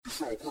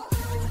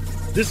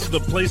This is the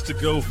place to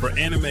go for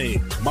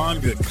anime,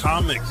 manga,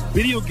 comics,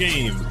 video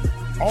games,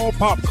 all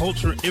pop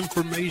culture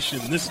information.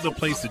 This is the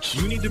place that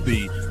you need to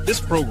be. This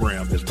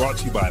program is brought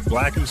to you by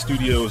Blacken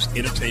Studios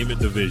Entertainment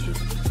Division.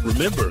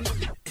 Remember,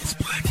 it's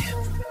Blacken.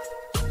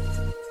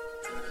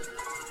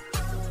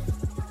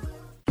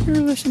 You're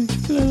listening to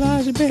the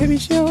Elijah Bailey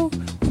Show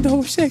with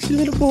those sexy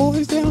little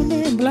boys down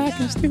there in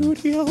Blacken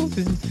Studios.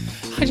 And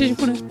I just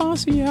want to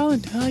sponsor y'all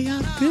and tell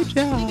y'all good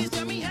job.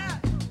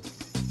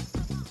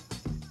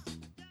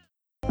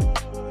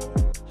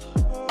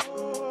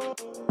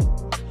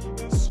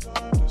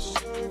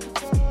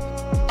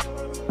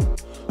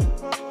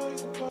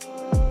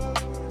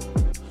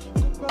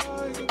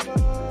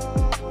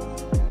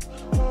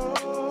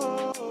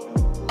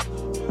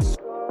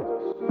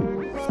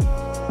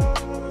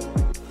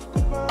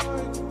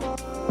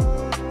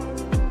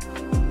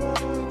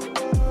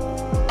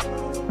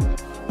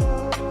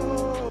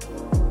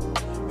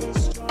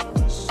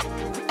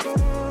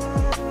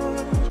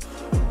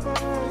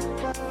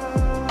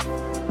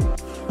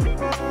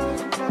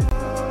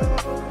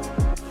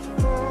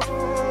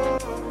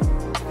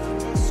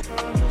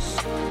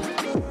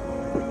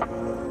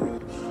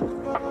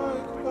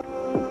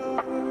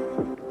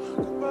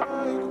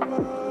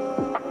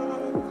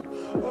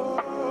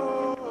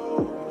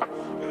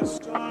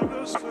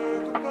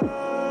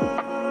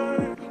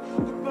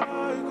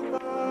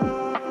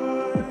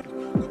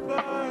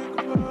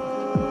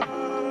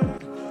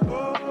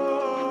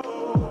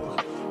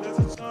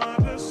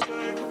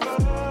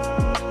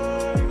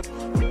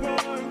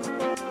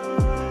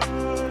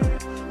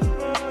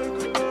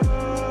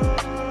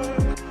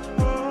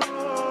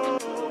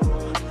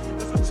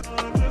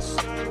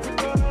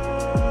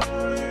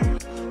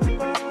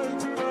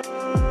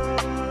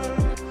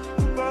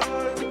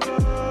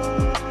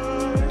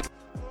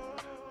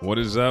 What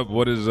is up?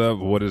 What is up?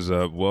 What is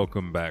up?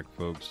 Welcome back,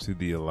 folks, to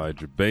the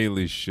Elijah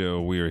Bailey Show.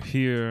 We are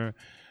here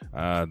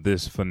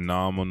this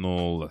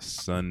phenomenal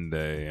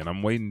Sunday, and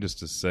I'm waiting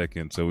just a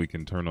second so we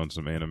can turn on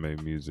some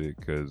anime music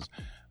because,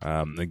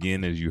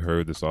 again, as you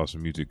heard, this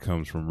awesome music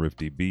comes from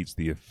Rifty Beats,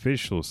 the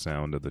official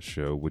sound of the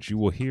show, which you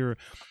will hear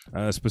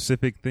a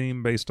specific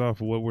theme based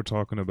off of what we're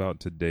talking about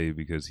today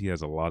because he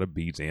has a lot of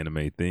beats,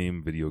 anime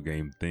theme, video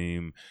game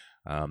theme,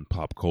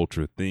 pop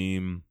culture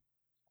theme.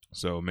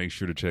 So make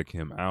sure to check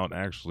him out.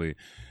 Actually,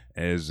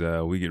 as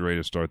we get ready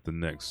to start the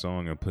next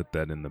song and put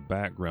that in the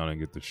background and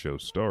get the show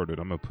started,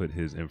 I'm going to put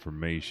his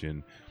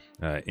information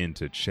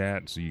into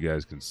chat so you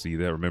guys can see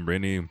that. Remember,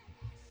 any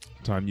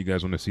time you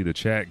guys want to see the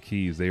chat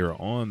keys, they are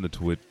on the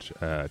Twitch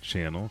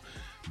channel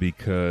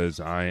because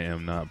I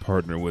am not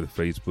partnered with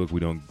Facebook. We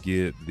don't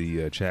get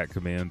the chat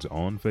commands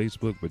on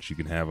Facebook, but you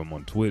can have them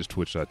on Twitch,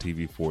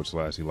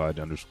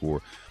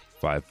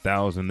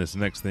 twitch.tv/Elijah_5000. This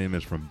next theme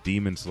is from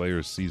Demon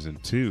Slayer Season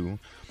 2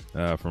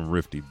 from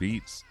Rifty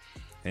Beats.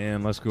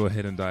 And let's go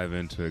ahead and dive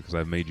into it because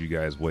I've made you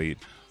guys wait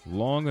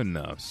long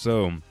enough.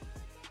 So,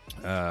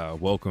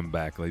 welcome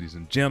back, ladies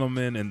and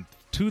gentlemen, and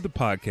to the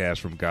podcast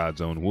from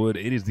God's Own Wood.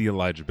 It is the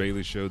Elijah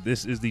Bailey Show.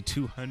 This is the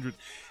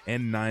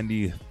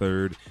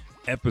 293rd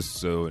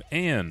episode.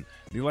 And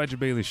the Elijah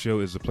Bailey Show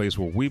is the place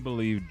where we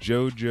believe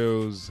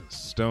JoJo's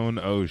Stone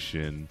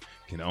Ocean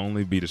can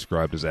only be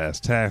described as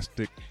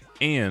ass-tastic,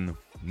 and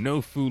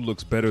no food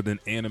looks better than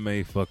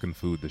anime fucking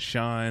food. The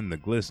shine, the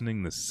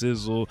glistening, the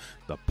sizzle,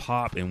 the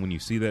pop. And when you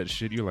see that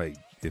shit, you're like,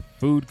 if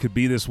food could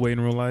be this way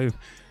in real life,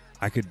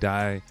 I could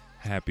die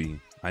happy.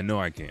 I know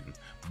I can.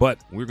 But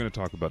we're going to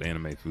talk about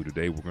anime food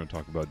today. We're going to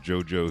talk about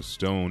JoJo's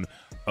Stone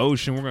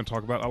Ocean. We're going to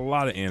talk about a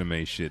lot of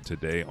anime shit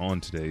today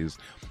on today's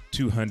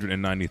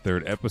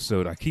 293rd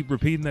episode. I keep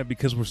repeating that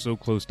because we're so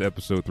close to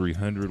episode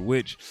 300,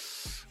 which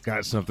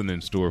got something in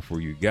store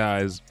for you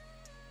guys.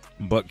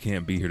 Buck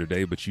can't be here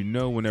today, but you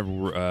know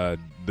whenever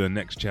the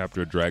next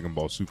chapter of Dragon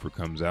Ball Super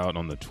comes out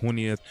on the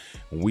 20th,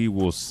 we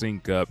will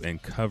sync up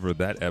and cover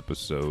that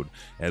episode,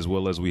 as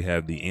well as we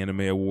have the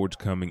Anime Awards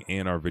coming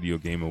and our Video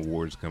Game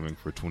Awards coming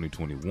for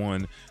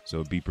 2021,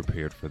 so be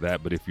prepared for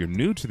that. But if you're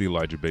new to the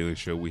Elijah Bailey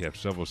Show, we have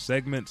several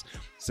segments.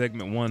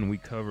 Segment 1, we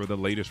cover the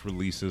latest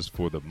releases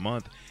for the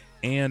month,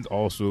 and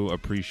also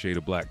appreciate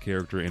a black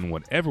character in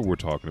whatever we're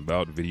talking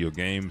about, video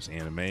games,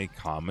 anime,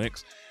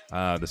 comics.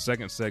 The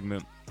second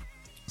segment,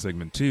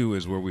 Segment 2,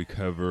 is where we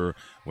cover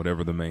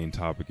whatever the main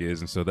topic is,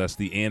 and so that's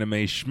the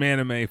anime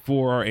schmanime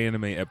for our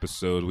anime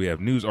episode. We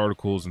have news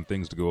articles and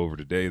things to go over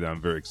today that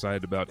I'm very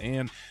excited about,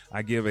 and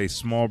I give a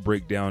small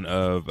breakdown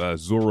of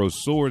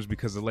Zoro's swords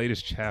because the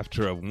latest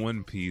chapter of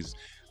One Piece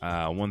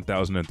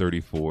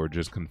 1034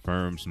 just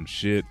confirmed some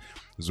shit.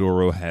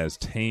 Zoro has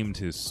tamed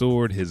his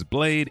sword, his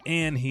blade,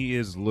 and he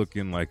is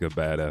looking like a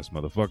badass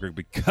motherfucker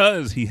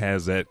because he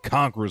has that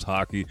conqueror's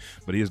hockey,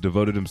 but he has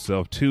devoted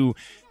himself to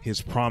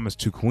his promise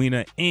to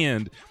Kuina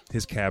and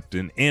his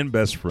captain and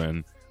best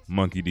friend,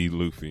 Monkey D.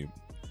 Luffy.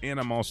 And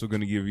I'm also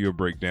going to give you a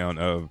breakdown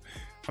of,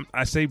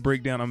 I say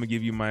breakdown, I'm going to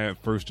give you my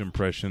first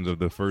impressions of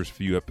the first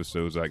few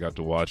episodes I got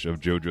to watch of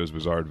JoJo's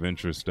Bizarre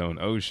Adventure Stone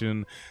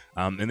Ocean.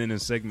 And then in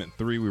segment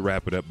 3, we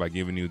wrap it up by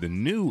giving you the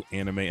new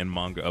anime and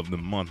manga of the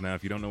month. Now,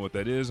 if you don't know what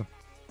that is,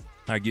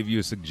 I give you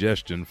a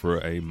suggestion for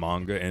a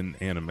manga and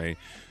anime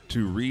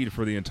to read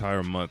for the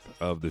entire month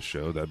of the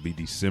show. That'd be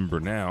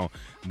December now.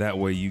 That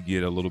way you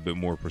get a little bit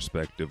more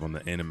perspective on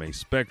the anime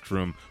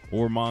spectrum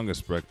or manga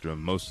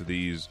spectrum. Most of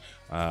these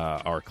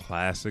are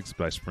classics,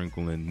 but I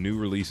sprinkle in new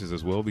releases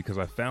as well because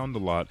I found a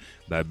lot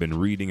that I've been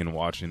reading and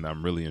watching that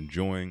I'm really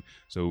enjoying.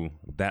 So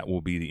that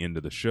will be the end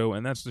of the show,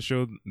 and that's the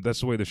show.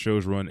 That's the way the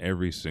shows run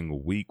every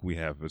single week. We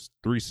have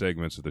 3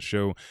 segments of the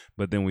show,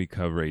 but then we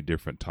cover a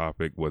different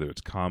topic, whether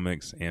it's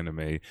comics,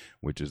 anime,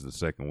 which is the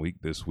second week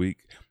this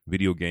week,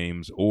 video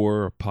games,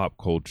 or pop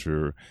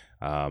culture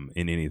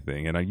in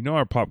anything. And you know,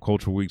 our pop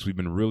culture weeks, we've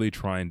been really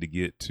trying to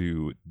get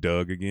to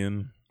Doug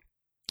again.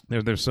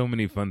 There's so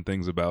many fun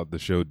things about the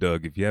show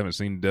Doug. If you haven't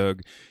seen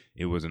Doug,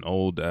 it was an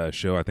old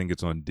show. I think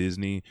it's on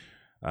Disney,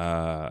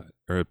 or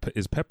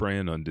is Pepper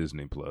Ann on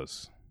Disney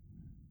Plus?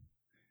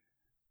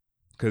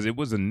 Because it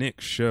was a Nick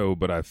show,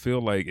 but I feel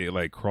like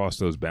it crossed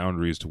those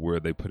boundaries to where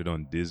they put it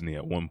on Disney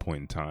at one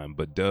point in time.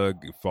 But Doug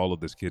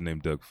followed this kid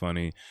named Doug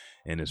Funny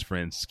and his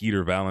friend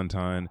Skeeter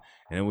Valentine,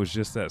 and it was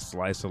just that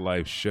slice of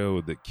life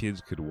show that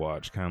kids could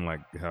watch, kind of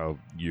like how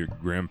your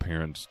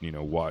grandparents,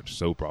 watch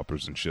soap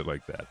operas and shit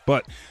like that.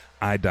 But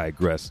I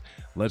digress.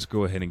 Let's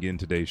go ahead and get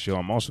into today's show.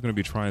 I'm also going to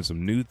be trying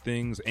some new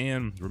things,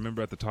 and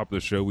remember at the top of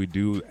the show we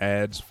do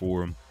ads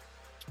for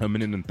 1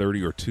 minute and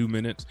 30 or 2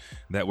 minutes.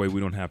 That way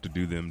we don't have to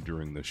do them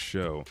during the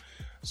show.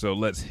 So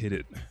let's hit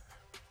it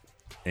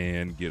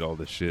and get all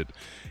the shit.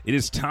 It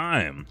is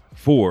time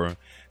for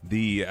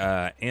the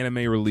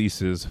anime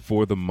releases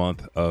for the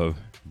month of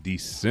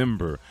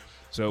December.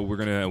 So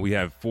we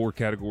have 4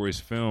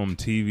 categories: film,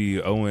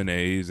 TV,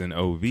 ONAs, and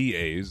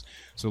OVAs.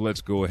 So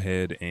let's go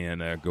ahead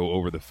and go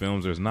over the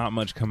films. There's not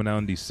much coming out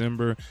in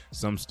December.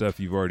 Some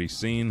stuff you've already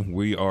seen.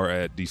 We are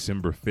at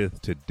December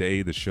 5th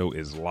today. The show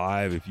is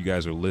live. If you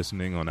guys are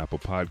listening on Apple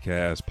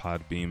Podcasts,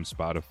 Podbeam,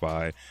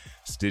 Spotify,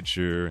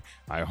 Stitcher,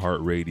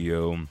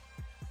 iHeartRadio,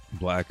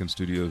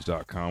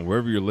 blackenstudios.com,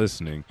 wherever you're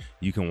listening,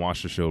 you can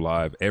watch the show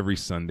live every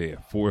Sunday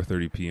at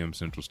 4:30 p.m.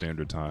 Central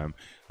Standard Time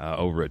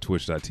over at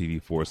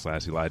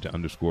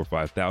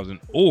twitch.tv/Elijah_5000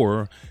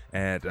 or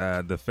at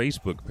the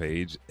Facebook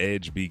page,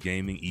 EdgeB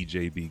Gaming,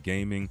 EJB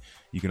Gaming.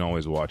 You can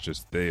always watch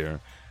us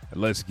there.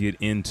 Let's get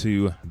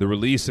into the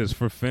releases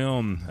for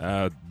film.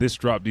 This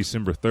dropped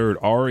December 3rd.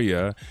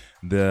 Aria,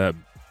 the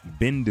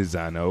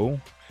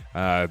Bendizano,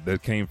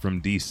 that came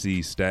from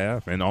DC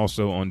staff, and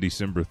also on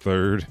December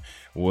 3rd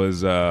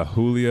was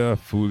Hulia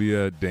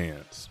Fulia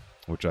Dance,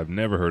 which I've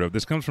never heard of.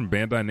 This comes from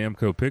Bandai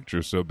Namco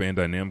Pictures. So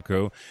Bandai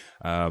Namco,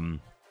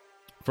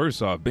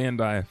 first off,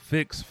 Bandai,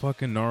 fix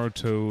fucking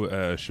Naruto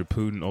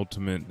Shippuden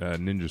Ultimate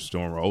Ninja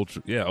Storm, or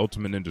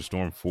Ultimate Ninja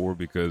Storm 4,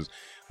 because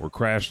we're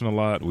crashing a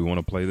lot. We want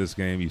to play this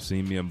game. You've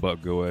seen me and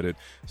Buck go at it.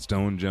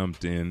 Stone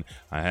jumped in.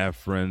 I have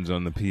friends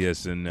on the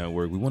PSN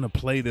network. We want to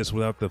play this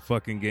without the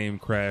fucking game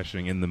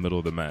crashing in the middle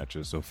of the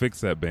matches. So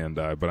fix that,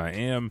 Bandai. But I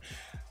am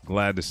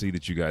glad to see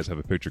that you guys have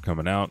a picture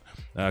coming out.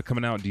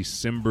 Coming out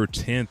December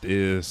 10th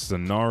is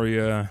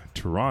Sonaria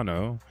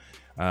Toronto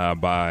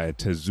by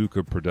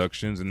Tezuka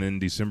Productions. And then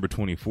December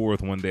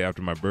 24th, one day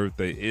after my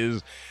birthday,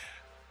 is...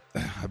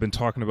 I've been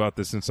talking about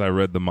this since I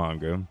read the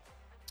manga.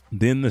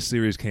 Then the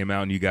series came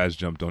out and you guys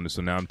jumped on it.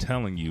 So now I'm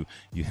telling you,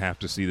 you have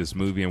to see this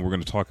movie, and we're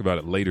going to talk about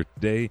it later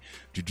today.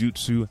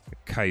 Jujutsu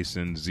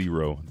Kaisen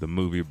Zero, the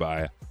movie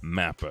by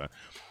MAPPA.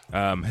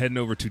 Heading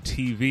over to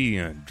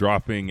TV,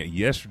 dropping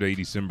yesterday,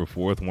 December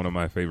 4th, one of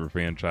my favorite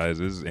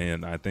franchises,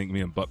 and I think me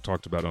and Buck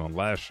talked about it on the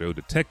last show,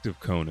 Detective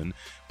Conan,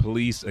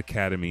 Police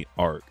Academy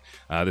Arc.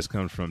 This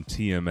comes from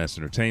TMS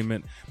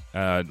Entertainment.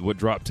 What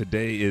dropped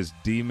today is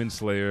Demon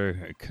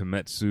Slayer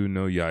Kimetsu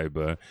no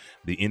Yaiba,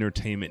 the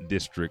Entertainment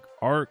District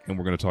Arc, and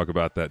we're going to talk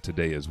about that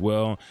today as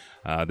well.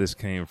 This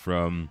came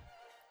from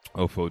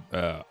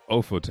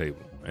Ofo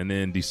Table. And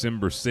then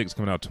December 6th,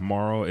 coming out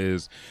tomorrow,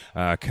 is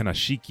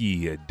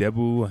Kanashiki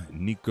Debu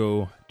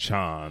Nico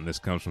Chan. This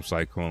comes from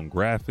Cyclone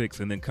Graphics.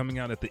 And then coming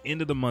out at the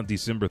end of the month,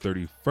 December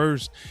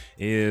 31st,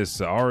 is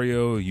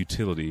Saario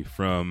Utility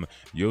from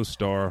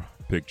Yostar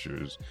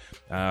Pictures.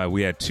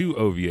 We had 2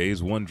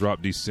 OVAs. One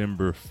dropped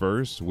December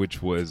 1st,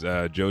 which was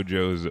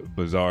JoJo's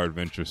Bizarre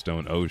Adventure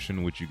Stone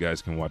Ocean, which you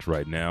guys can watch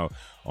right now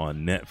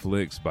on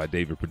Netflix by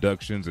David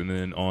Productions. And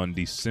then on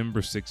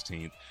December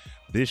 16th,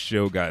 this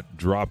show got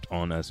dropped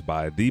on us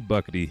by the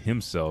Buckety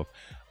himself,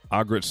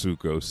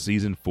 Agretsuko,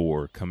 Season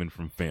 4, coming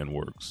from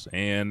Fanworks.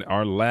 And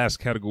our last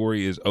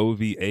category is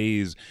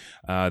OVAs.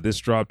 This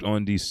dropped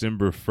on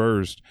December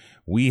 1st.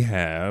 We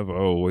have,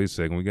 wait a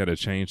second, we got to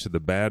change to the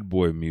bad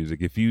boy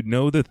music. If you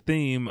know the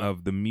theme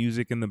of the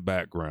music in the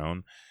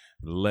background,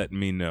 let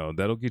me know.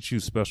 That'll get you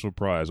a special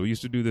prize. We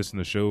used to do this in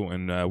the show,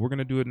 and we're going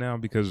to do it now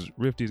because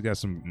Rifty's got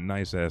some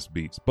nice-ass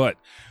beats. But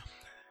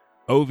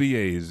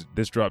OVAs,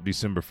 this dropped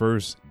December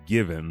 1st,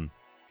 Given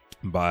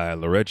by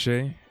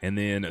Lareche. And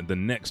then the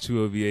next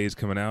 2 OVAs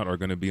coming out are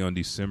going to be on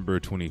December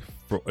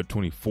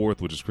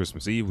 24th, which is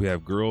Christmas Eve. We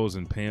have Girls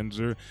in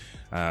Panzer,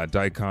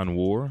 Daikon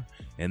War.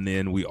 And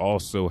then we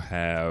also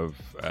have,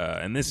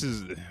 and this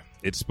is,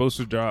 It's supposed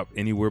to drop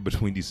anywhere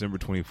between December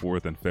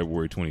 24th and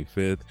February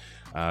 25th.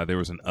 There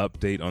was an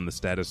update on the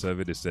status of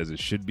it. It says it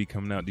should be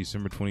coming out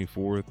December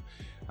 24th.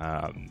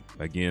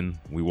 Again,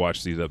 we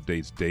watch these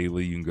updates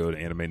daily. You can go to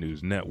Anime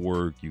News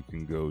Network. You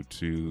can go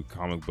to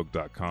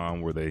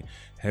comicbook.com, where they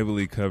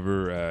heavily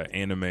cover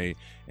anime,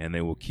 and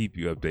they will keep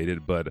you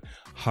updated. But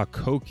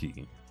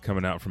Hakoki,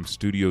 coming out from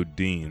Studio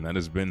Dean, that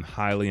has been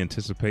highly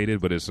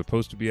anticipated, but it's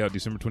supposed to be out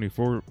December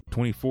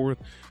 24th.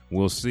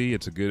 We'll see.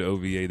 It's a good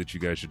OVA that you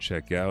guys should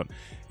check out.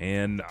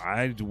 And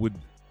I would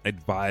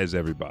advise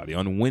everybody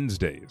on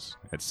Wednesdays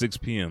at 6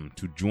 p.m.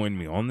 to join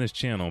me on this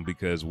channel,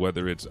 because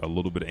whether it's a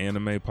little bit of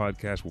anime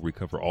podcast where we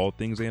cover all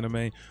things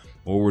anime,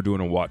 or we're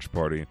doing a watch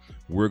party,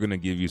 we're going to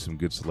give you some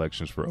good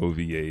selections for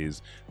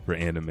OVAs, for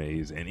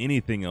animes, and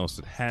anything else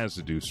that has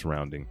to do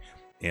surrounding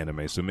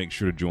anime. So make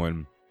sure to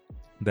join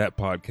that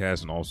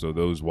podcast and also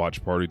those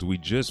watch parties. We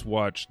just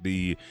watched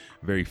the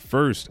very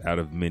first out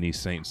of many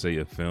Saint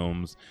Seiya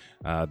films,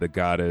 the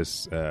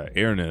goddess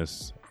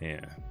Aramis,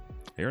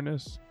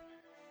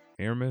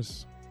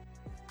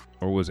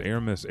 or was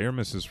Aramis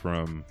is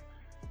from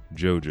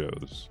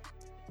JoJo's.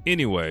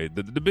 Anyway,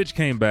 the bitch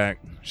came back.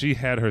 She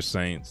had her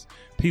saints.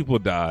 People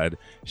died.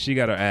 She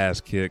got her ass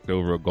kicked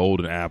over a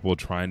golden apple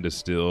trying to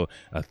steal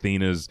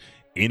Athena's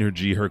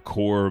energy, her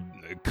core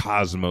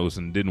cosmos,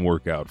 and didn't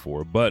work out for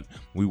her. But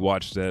we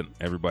watched that.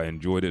 Everybody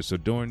enjoyed it. So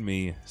join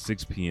me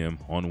 6 p.m.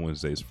 on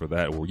Wednesdays for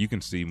that, where you can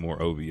see more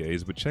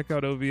OVAs. But check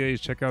out OVAs.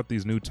 Check out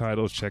these new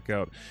titles. Check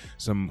out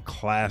some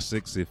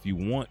classics. If you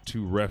want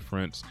to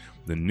reference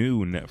the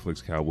new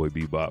Netflix Cowboy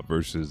Bebop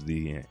versus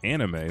the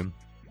anime,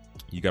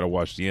 you got to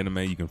watch the anime.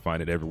 You can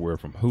find it everywhere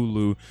from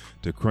Hulu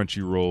to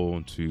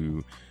Crunchyroll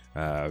to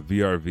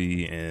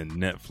VRV and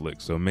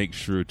Netflix. So make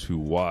sure to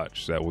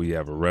watch. That way you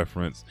have a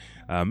reference.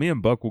 Me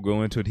and Buck will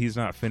go into it. He's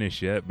not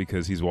finished yet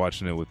because he's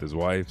watching it with his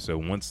wife. So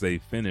once they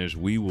finish,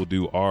 we will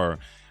do our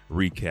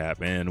recap.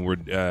 And we're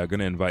going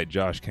to invite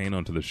Josh Kane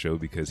onto the show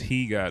because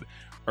he got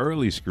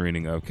early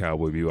screening of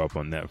Cowboy Bebop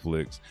on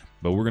Netflix.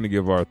 But we're going to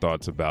give our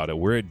thoughts about it,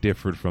 where it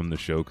differed from the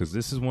show, because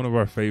this is one of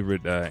our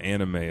favorite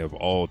anime of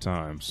all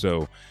time.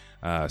 So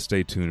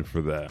stay tuned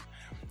for that.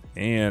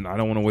 And I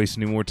don't want to waste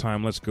any more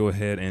time. Let's go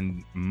ahead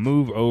and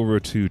move over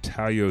to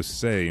Tayo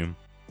Sei,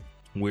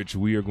 which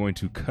we are going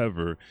to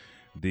cover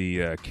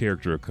the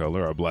character of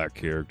color, our black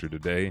character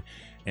today.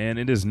 And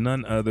it is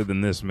none other than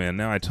this man.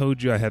 Now, I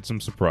told you I had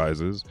some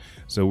surprises,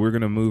 so we're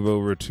going to move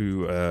over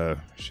to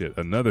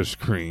another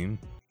screen,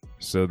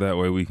 so that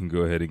way we can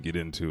go ahead and get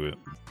into it.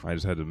 I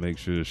just had to make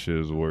sure this shit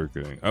is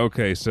working.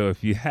 Okay, so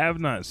if you have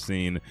not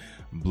seen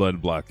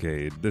Blood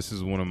Blockade, this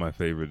is one of my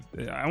favorite.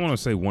 I want to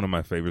say one of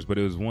my favorites, but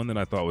it was one that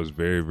I thought was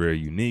very, very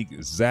unique.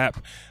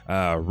 Zap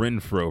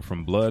Renfro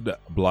from Blood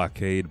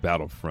Blockade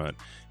Battlefront.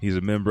 He's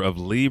a member of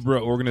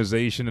Libra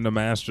organization and a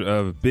master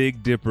of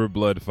Big Dipper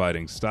blood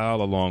fighting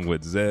style, along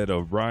with Zed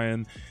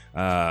O'Brien,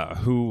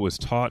 who was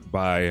taught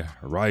by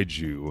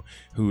Raiju,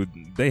 who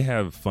they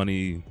have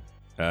funny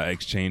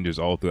exchanges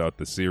all throughout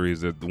the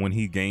series. When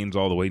he gains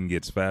all the weight and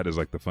gets fat is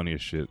like the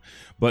funniest shit.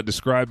 But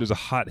described as a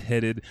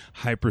hot-headed,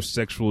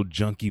 hypersexual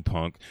junkie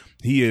punk,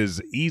 he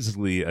is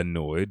easily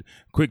annoyed,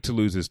 quick to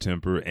lose his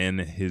temper,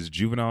 and his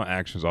juvenile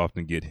actions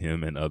often get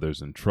him and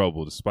others in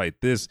trouble.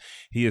 Despite this,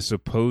 he is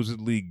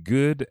supposedly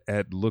good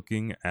at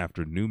looking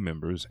after new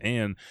members,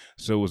 and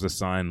so was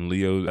assigned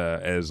Leo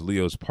as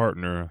Leo's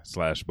partner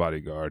 /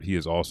 bodyguard. He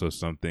is also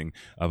something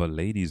of a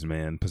ladies'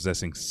 man,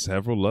 possessing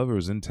several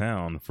lovers in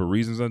town. For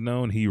reasons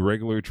unknown, he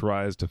regularly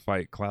tries to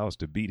fight Klaus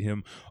to beat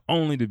him,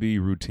 only to be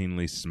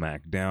routinely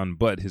smacked down,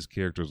 but his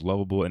character is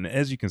lovable, and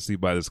as you can see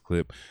by this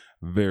clip,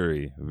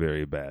 very,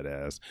 very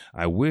badass.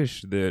 I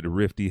wish that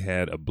Rifty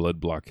had a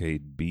Blood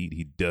Blockade beat.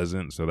 He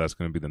doesn't, so that's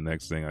going to be the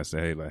next thing I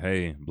say.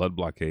 Hey, Blood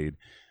Blockade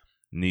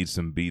needs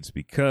some beats,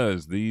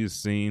 because these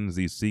scenes,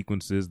 these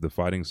sequences, the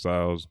fighting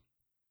styles,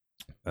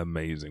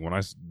 amazing.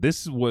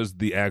 This was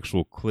the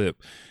actual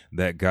clip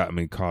that got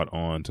me caught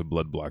on to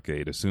Blood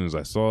Blockade. As soon as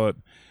I saw it,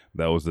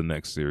 that was the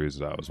next series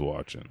that I was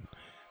watching.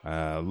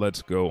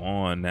 Let's go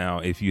on now.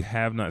 If you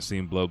have not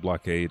seen Blood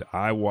Blockade,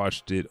 I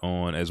watched it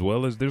on, as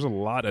well as there's a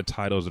lot of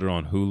titles that are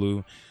on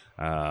Hulu.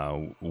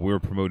 We're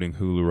promoting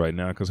Hulu right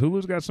now because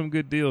Hulu's got some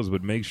good deals,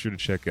 but make sure to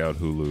check out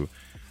Hulu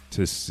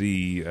to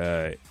see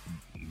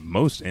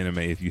most anime.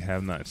 If you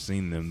have not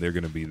seen them, they're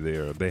going to be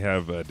there. They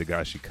have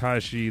Dagashi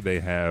Kashi, they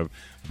have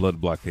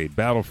Blood Blockade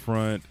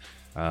Battlefront.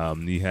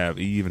 You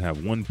even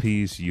have One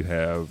Piece.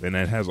 And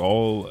it has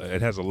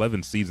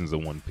 11 seasons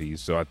of One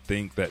Piece. So I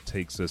think that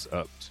takes us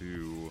up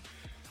to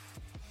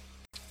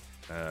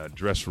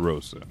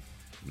Dressrosa.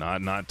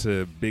 Not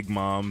to Big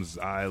Mom's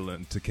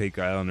Island, to Cake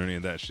Island, or any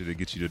of that shit. It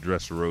gets you to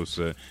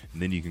Dressrosa,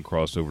 and then you can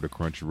cross over to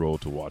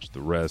Crunchyroll to watch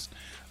the rest.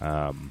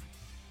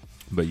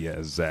 But yeah,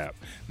 Zap.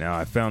 Now,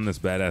 I found this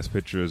badass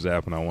picture of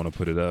Zap, and I want to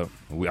put it up.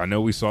 I know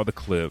we saw the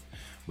clip,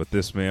 but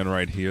this man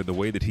right here, the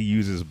way that he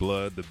uses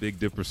blood, the Big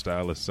Dipper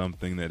style, is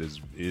something that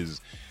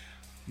is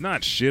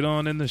not shit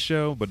on in the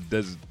show, but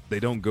they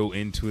don't go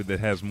into it that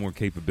has more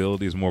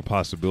capabilities, more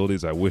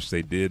possibilities. I wish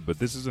they did, but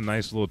this is a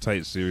nice little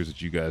tight series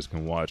that you guys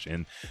can watch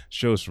and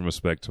show some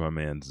respect to my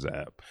man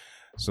Zap.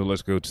 So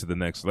let's go to the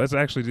next. Let's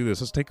actually do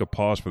this. Let's take a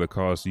pause for the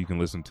cause so you can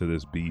listen to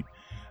this beat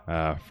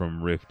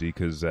from Rifty,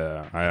 because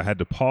I had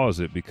to pause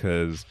it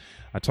because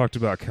I talked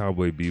about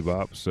Cowboy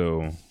Bebop,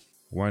 so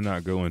why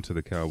not go into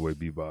the Cowboy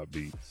Bebop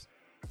beats?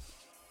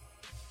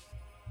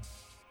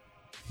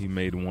 He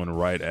made one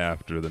right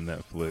after the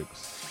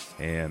Netflix,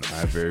 and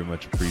I very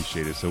much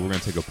appreciate it. So we're going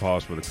to take a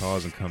pause for the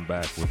cause and come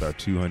back with our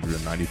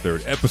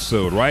 293rd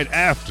episode right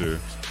after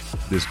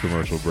this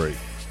commercial break.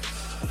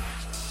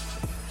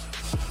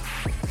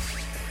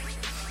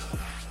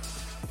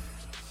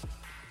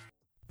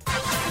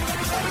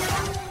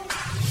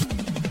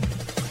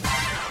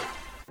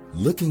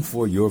 Looking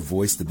for your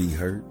voice to be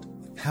heard?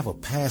 Have a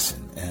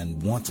passion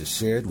and want to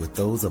share it with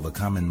those of a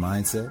common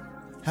mindset?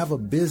 Have a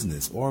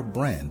business or a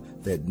brand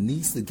that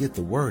needs to get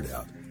the word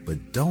out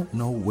but don't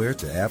know where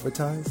to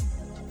advertise?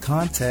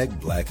 Contact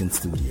Blacken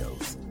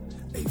Studios,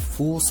 a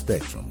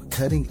full-spectrum,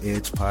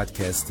 cutting-edge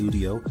podcast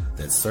studio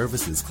that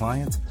services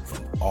clients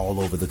from all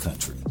over the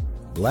country.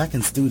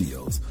 Blacken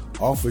Studios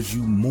offers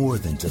you more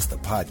than just a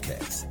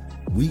podcast.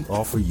 We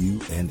offer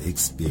you an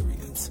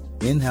experience.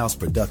 In-house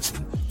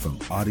production from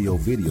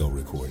audio-video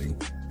recording,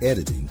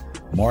 editing,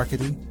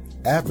 marketing,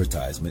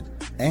 advertisement,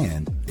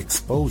 and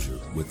exposure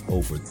with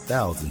over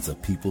thousands of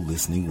people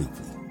listening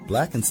weekly.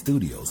 Blacken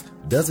Studios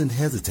doesn't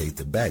hesitate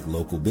to back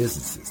local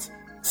businesses.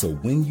 So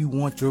when you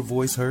want your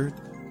voice heard,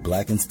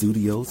 Blacken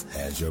Studios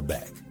has your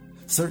back.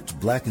 Search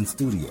Blacken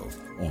Studios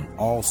on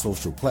all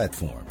social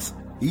platforms.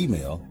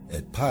 Email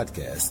at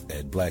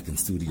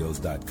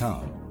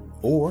podcast@blackenstudios.com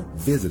or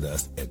visit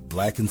us at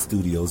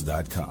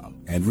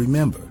blackenstudios.com. And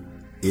remember,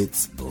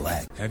 it's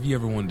black. Have you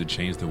ever wanted to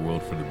change the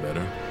world for the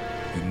better?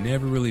 You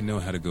never really know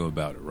how to go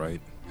about it, right?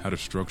 How to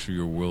structure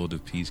your world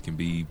of peace can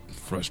be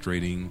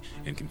frustrating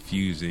and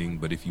confusing,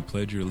 but if you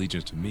pledge your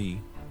allegiance to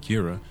me,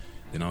 Kira,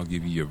 then I'll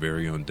give you your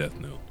very own Death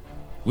Note.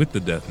 With the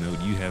Death Note,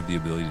 you have the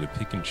ability to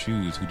pick and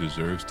choose who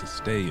deserves to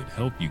stay and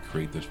help you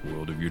create this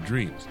world of your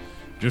dreams.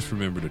 Just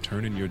remember to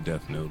turn in your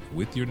Death Note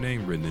with your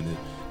name written in it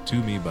to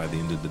me by the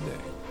end of the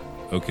day.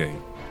 Okay,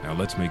 now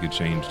let's make a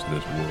change to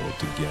this world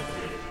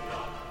together.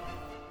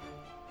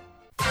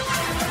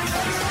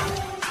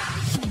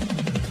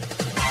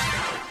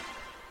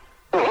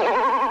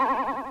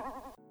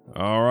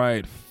 All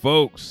right,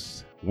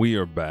 folks, we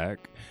are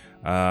back,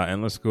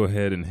 and let's go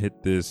ahead and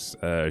hit this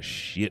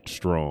shit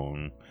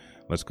strong.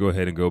 Let's go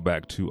ahead and go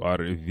back to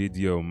audio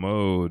video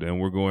mode, and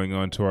we're going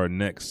on to our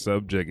next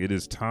subject. It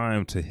is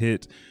time to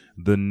hit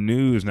the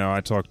news. Now, I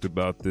talked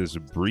about this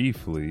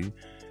briefly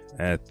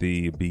at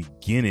the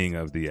beginning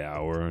of the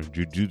hour.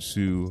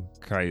 Jujutsu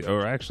Kaisen,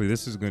 or actually,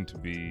 this is going to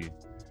be,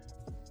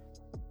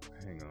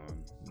 hang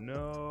on.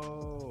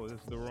 No, this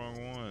is the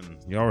wrong one.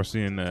 Y'all are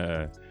seeing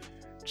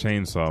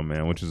Chainsaw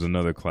Man, which is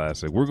another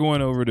classic. We're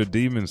going over to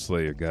Demon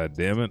Slayer, god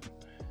damn it.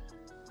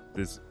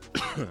 This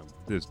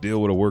this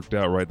deal would have worked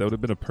out right. That would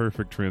have been a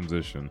perfect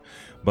transition.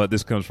 But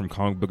this comes from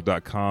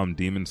Cookbook.com.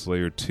 Demon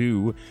Slayer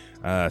 2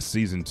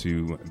 Season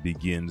 2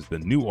 begins the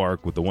new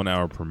arc with the 1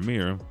 hour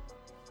premiere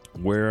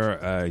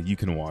where you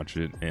can watch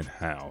it and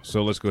how.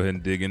 So let's go ahead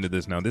and dig into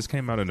this. Now, this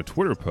came out in a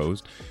Twitter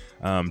post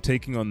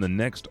taking on the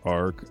next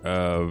arc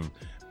of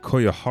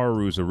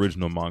Koyoharu's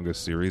original manga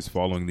series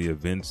following the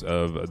events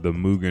of the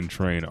Mugen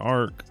Train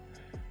arc.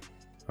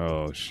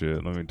 Oh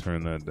shit, let me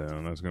turn that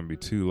down. That's gonna be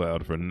too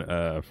loud for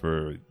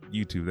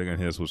YouTube. They're gonna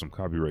hit us with some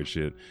copyright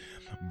shit.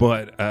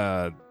 But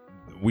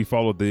we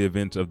followed the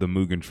events of the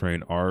Mugen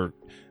Train arc,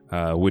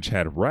 which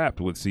had wrapped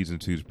with Season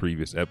 2's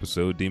previous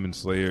episode. Demon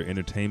Slayer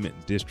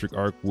Entertainment District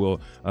arc will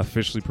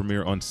officially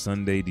premiere on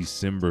Sunday,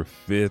 December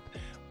 5th.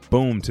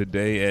 Boom,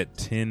 today at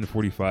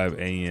 10:45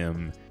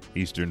 a.m.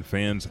 Eastern.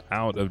 Fans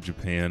out of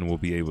Japan will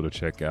be able to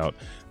check out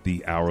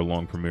the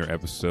hour-long premiere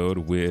episode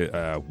with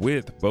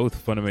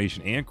both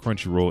Funimation and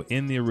Crunchyroll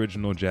in the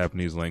original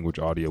Japanese language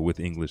audio with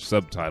English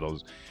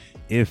subtitles.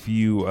 If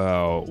you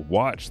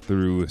watch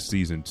through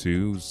Season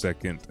 2's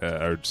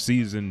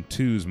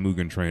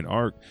Mugen Train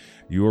arc,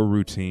 your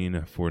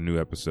routine for new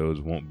episodes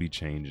won't be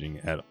changing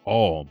at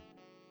all.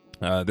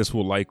 This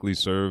will likely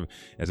serve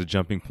as a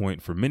jumping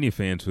point for many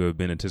fans who have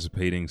been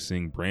anticipating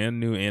seeing brand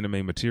new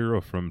anime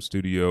material from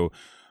Studio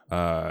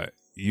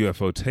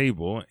UFO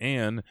Table,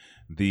 and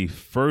the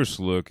first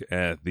look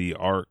at the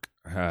arc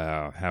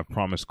have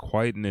promised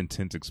quite an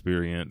intense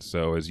experience.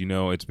 So as you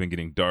know, it's been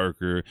getting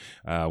darker.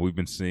 We've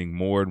been seeing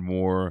more and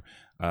more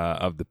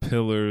of the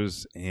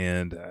pillars,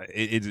 and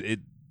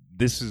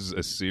this is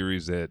a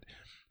series that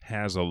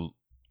has a,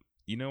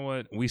 you know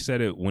what, we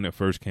said it when it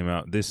first came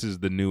out, this is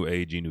the new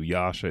age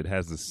Inuyasha. It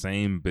has the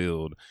same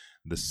build,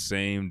 the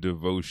same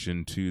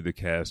devotion to the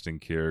cast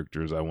and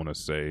characters, I want to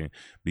say,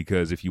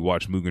 because if you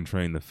watch Mugen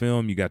Train the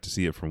film, you got to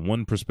see it from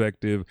one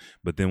perspective,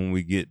 but then when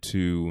we get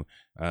to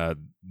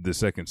the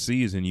second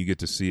season, you get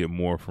to see it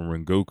more from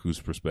Rengoku's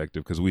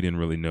perspective, because we didn't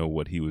really know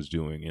what he was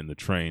doing in the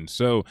train.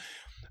 So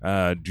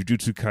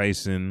Jujutsu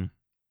Kaisen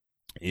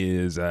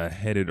is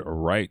headed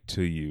right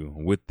to you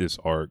with this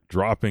arc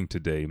dropping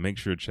today. Make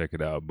sure to check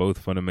it out.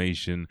 Both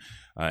Funimation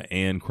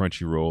and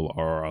Crunchyroll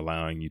are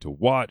allowing you to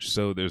watch,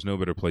 so there's no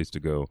better place to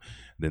go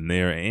than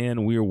there.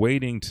 And we're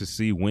waiting to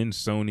see when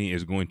Sony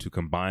is going to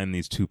combine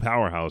these two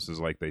powerhouses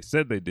like they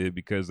said they did,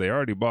 because they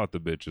already bought the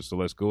bitches. So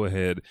let's go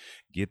ahead,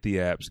 get the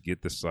apps,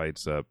 get the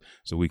sites up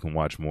so we can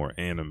watch more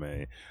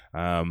anime.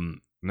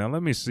 Now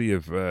let me see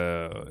if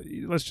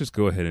let's just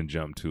go ahead and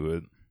jump to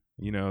it.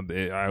 You know,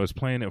 I was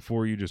playing it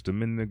for you just a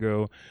minute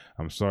ago.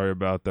 I'm sorry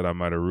about that. I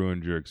might have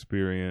ruined your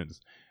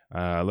experience.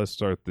 Let's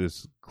start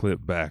this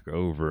clip back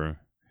over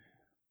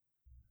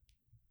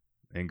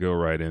and go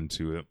right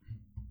into it.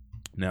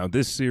 Now,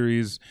 this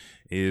series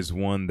is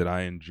one that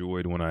I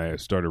enjoyed when I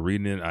started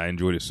reading it. I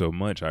enjoyed it so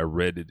much, I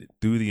read it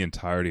through the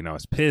entirety, and I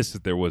was pissed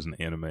that there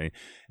wasn't anime.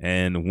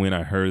 And when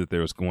I heard that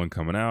there was one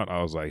coming out,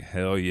 I was like,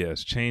 hell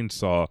yes.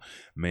 Chainsaw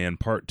Man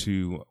Part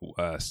 2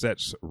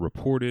 sets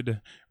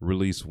reported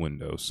release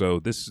window.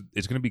 So it's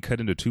going to be cut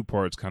into 2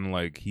 parts, kind of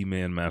like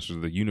He-Man Masters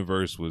of the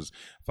Universe was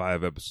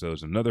 5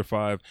 episodes, another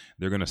 5.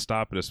 They're going to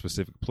stop at a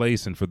specific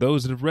place, and for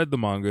those that have read the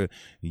manga,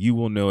 you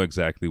will know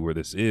exactly where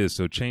this is.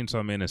 So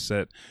Chainsaw Man is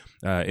set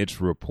its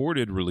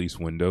reported release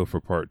window for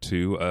Part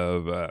 2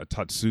 of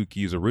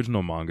Tatsuki's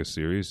original manga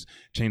series.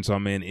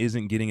 Chainsaw Man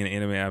isn't getting an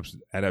anime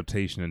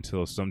adaptation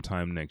until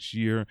sometime next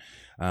year,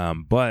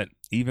 but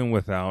even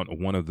without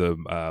one of the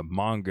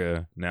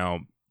manga, now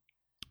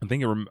I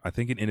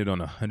think it ended on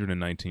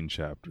 119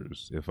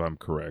 chapters, if I'm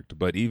correct.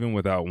 But even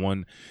without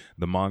one,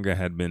 the manga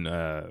had been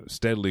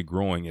steadily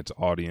growing its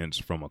audience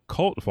from a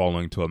cult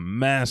following to a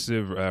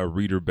massive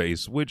reader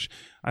base, which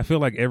I feel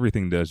like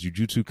everything does.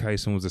 Jujutsu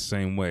Kaisen was the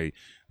same way.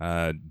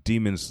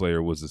 Demon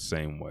Slayer was the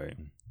same way.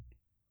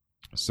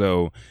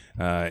 So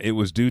it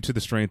was due to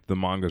the strength of the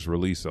manga's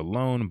release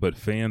alone, but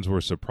fans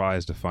were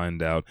surprised to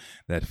find out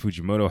that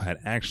Fujimoto had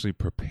actually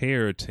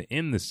prepared to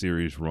end the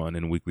series run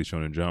in Weekly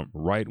Shonen Jump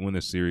right when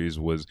the series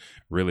was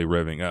really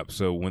revving up.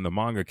 So when the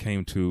manga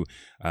came to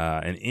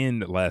an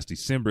end last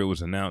December, it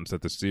was announced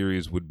that the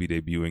series would be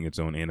debuting its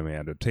own anime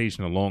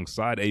adaptation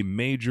alongside a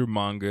major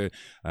manga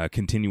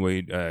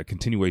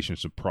continuation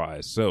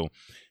surprise. So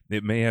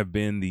it may have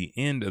been the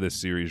end of the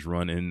series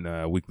run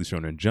in Weekly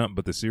Shonen Jump,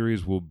 but the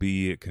series will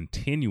be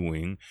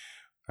continuing.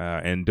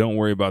 And don't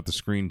worry about the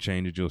screen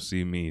changes. You'll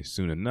see me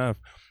soon enough.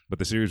 But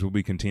the series will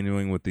be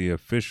continuing with the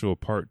official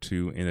Part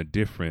 2 in a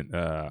different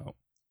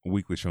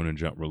Weekly Shonen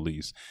Jump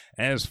release.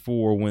 As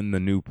for when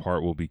the new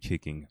part will be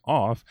kicking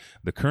off,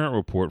 the current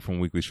report from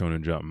Weekly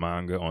Shonen Jump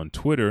Manga on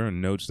Twitter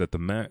notes that the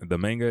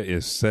manga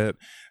is set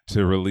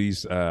to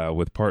release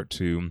with Part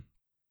 2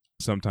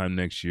 sometime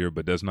next year,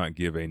 but does not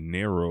give a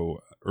narrower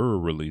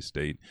release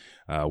date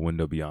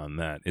window beyond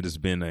that. It has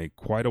been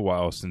quite a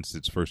while since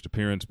its first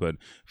appearance, but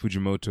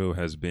Fujimoto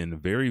has been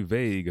very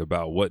vague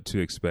about what to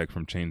expect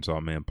from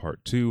Chainsaw Man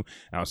Part 2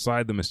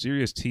 outside the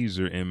mysterious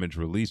teaser image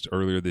released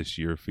earlier this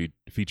year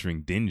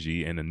featuring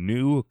Denji and a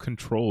new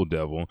control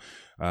devil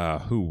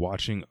who,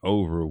 watching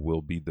over,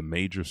 will be the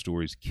major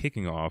stories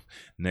kicking off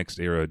next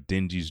era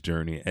Denji's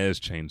journey as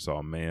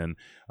Chainsaw Man.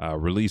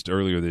 Released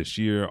earlier this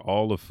year,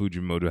 all of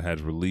Fujimoto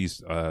has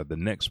released the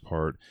next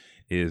part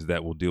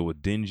that will deal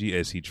with Denji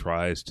as he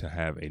tries to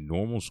have a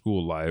normal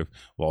school life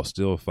while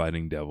still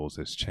fighting devils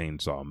as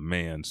Chainsaw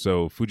Man.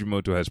 So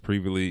Fujimoto has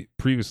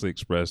previously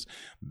expressed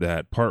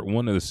that Part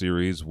 1 of the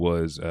series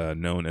was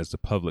known as the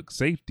Public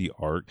Safety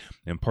Arc,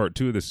 and Part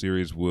 2 of the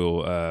series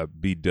will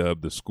be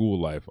dubbed the School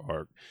Life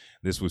Arc.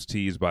 This was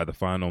teased by the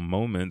final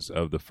moments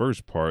of the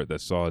first part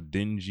that saw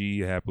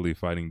Denji happily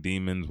fighting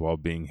demons while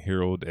being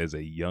heralded as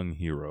a young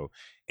hero.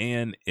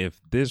 And if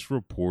this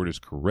report is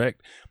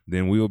correct,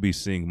 then we will be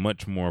seeing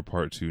much more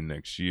Part 2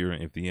 next year.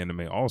 If the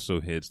anime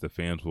also hits, the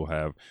fans will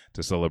have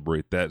to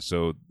celebrate that.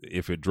 So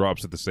if it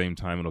drops at the same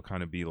time, it'll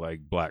kind of be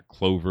like Black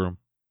Clover.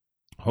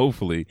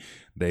 Hopefully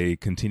they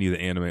continue the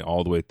anime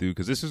all the way through,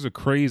 because this is a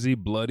crazy,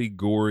 bloody,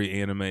 gory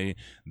anime.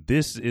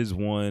 This is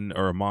one,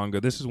 or a manga,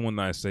 this is one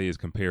that I say is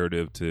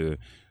comparative to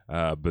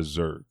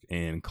Berserk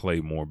and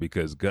Claymore,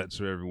 because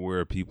guts are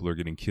everywhere. People are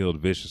getting killed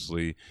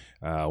viciously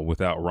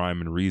without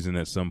rhyme and reason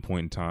at some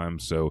point in time.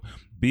 So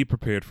be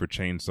prepared for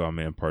Chainsaw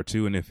Man Part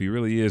 2. And if he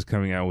really is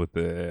coming out with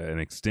an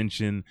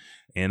extension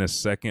and a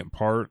second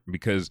part,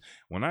 because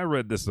when I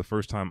read this the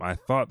first time, I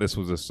thought this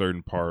was a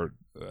certain part.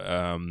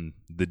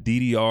 The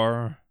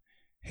DDR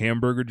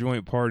hamburger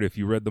joint part, if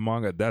you read the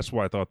manga, that's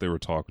what I thought they were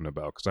talking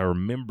about, because I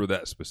remember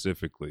that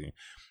specifically.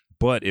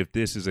 But if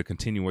this is a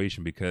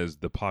continuation because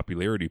the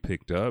popularity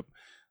picked up,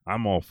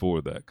 I'm all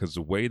for that, because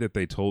the way that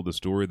they told the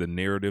story, the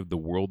narrative, the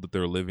world that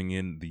they're living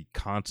in, the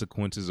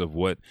consequences of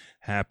what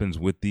happens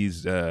with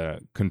these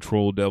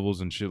control devils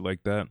and shit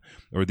like that,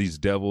 or these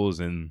devils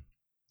and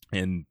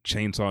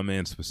Chainsaw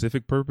Man's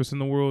specific purpose in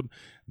the world,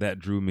 that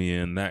drew me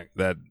in.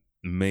 That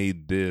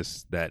made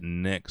this that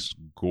next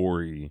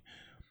gory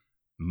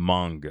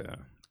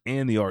manga.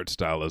 And the art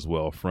style as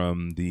well,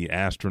 from the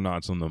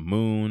astronauts on the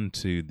moon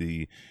to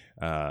the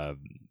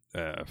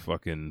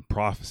fucking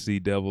prophecy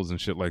devils and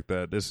shit like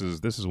that. This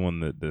is one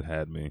that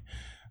had me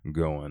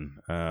going.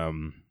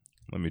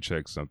 let me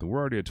check something. We're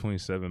already at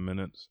 27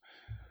 minutes.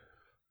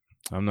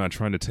 I'm not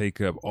trying to take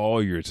up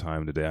all your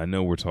time today. I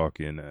know we're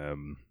talking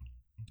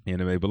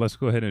anime, but let's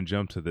go ahead and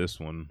jump to this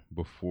one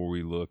before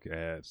we look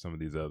at some of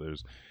these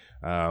others.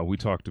 We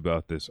talked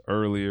about this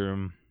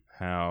earlier,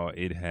 how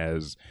it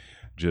has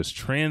just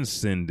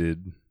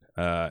transcended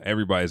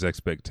everybody's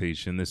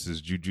expectation. This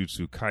is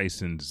Jujutsu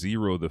Kaisen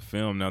 0, the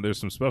film. Now, there's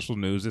some special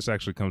news. This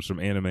actually comes from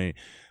Anime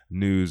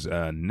News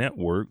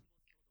Network.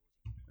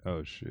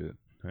 Oh, shit.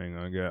 Hang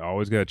on. I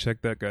always got to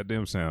check that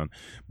goddamn sound.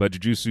 But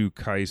Jujutsu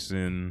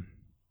Kaisen...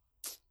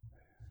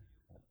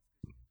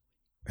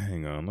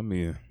 Hang on. I'm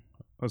going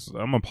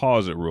to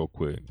pause it real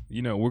quick.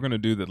 You know, we're going to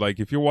do that. Like,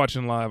 if you're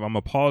watching live, I'm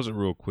going to pause it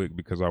real quick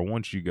because I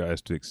want you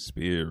guys to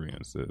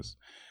experience this.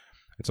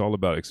 It's all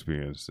about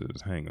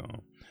experiences. Hang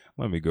on.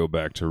 Let me go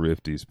back to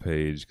Rifty's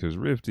page because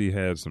Rifty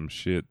had some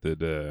shit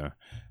that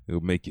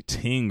it'll make you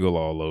tingle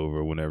all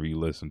over whenever you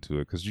listen to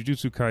it. Because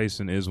Jujutsu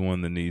Kaisen is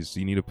one that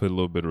you need to put a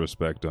little bit of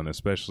respect on,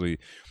 especially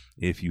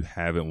if you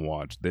haven't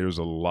watched. There's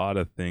a lot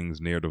of things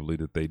narratively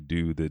that they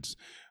do that's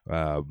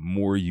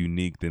more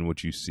unique than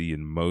what you see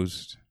in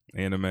most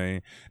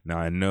anime. Now,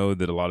 I know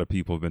that a lot of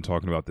people have been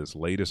talking about this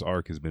latest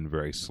arc has been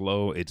very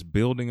slow. It's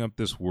building up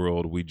this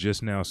world. We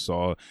just now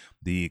saw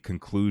the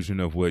conclusion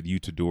of what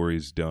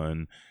Itadori's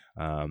done.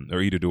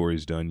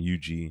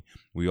 Yuji.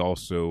 We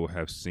also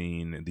have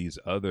seen these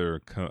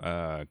other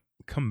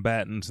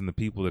combatants and the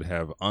people that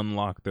have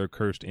unlocked their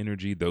cursed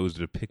energy, those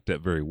that have picked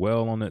up very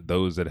well on it,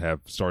 those that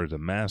have started to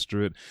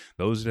master it,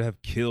 those that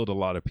have killed a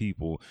lot of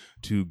people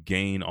to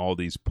gain all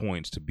these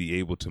points to be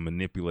able to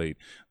manipulate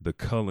the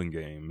culling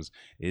games.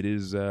 It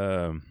is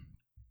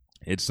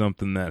it's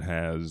something that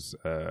has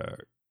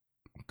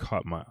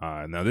caught my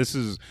eye. Now, this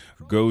is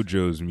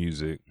Gojo's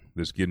music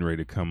that's getting ready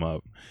to come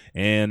up,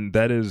 and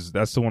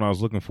that's the one I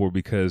was looking for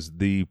because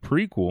the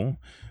prequel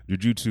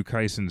Jujutsu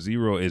Kaisen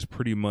 0 is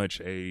pretty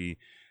much a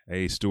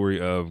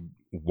story of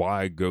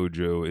why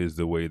Gojo is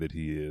the way that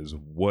he is,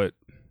 what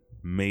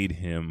made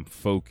him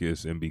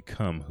focus and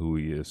become who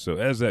he is. So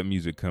as that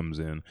music comes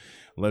in,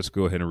 let's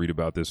go ahead and read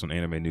about this on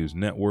Anime News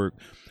Network.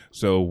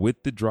 So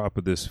with the drop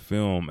of this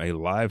film, a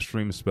live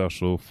stream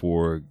special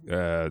for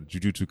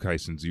Jujutsu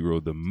Kaisen 0,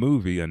 the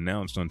movie,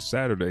 announced on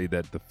Saturday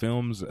that the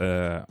film's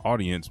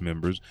audience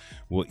members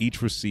will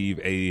each receive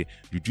a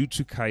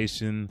Jujutsu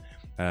Kaisen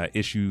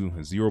issue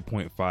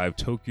 0.5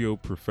 Tokyo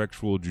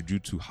Prefectural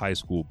Jujutsu High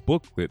School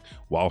booklet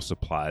while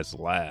supplies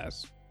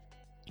last.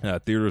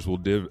 Theaters will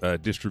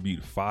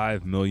distribute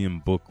 5 million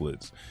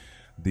booklets.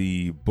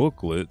 The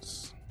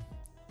booklets,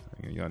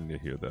 y'all need to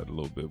hear that a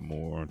little bit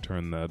more.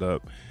 Turn that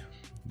up.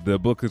 The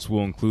booklets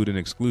will include an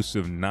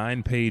exclusive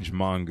 9-page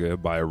manga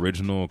by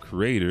original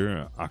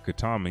creator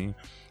Akutami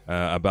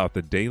about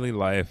the daily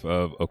life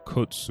of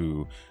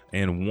Okotsu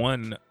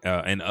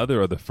and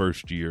other of the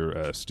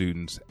first-year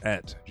students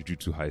at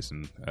Jujutsu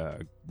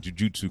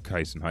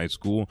Kaisen High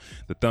School.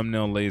 The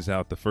thumbnail lays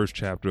out the first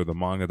chapter of the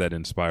manga that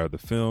inspired the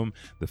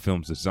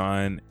film's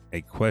design, a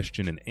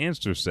question and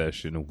answer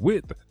session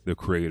with the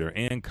creator,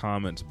 and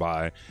comments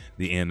by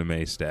the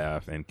anime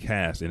staff and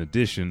cast. In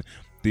addition,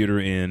 theater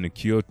in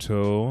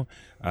Kyoto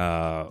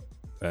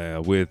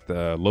with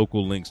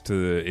local links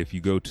to if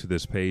you go to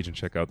this page and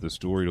check out this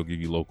story, it'll give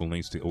you local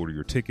links to order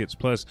your tickets.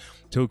 Plus,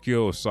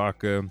 Tokyo,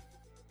 Osaka,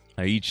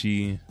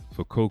 Aichi,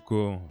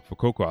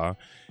 Fukuoka,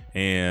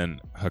 and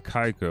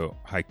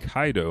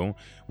Hokkaido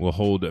will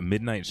hold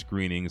midnight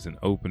screenings and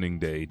opening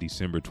day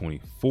December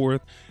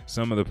 24th.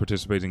 Some of the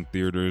participating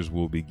theaters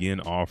will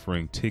begin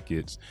offering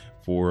tickets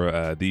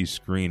for these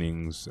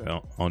screenings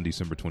on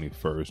December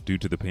 21st. Due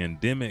to the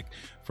pandemic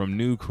from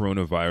new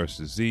coronavirus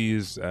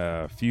disease,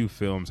 few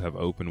films have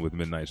opened with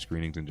midnight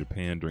screenings in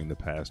Japan during the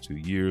past 2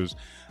 years.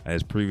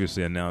 As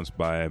previously announced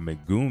by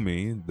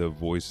Megumi, the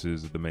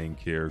voices of the main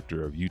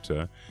character of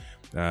Yuta,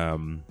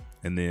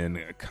 and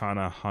then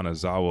Kana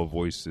Hanazawa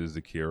voices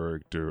the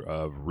character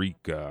of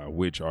Rika,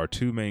 which are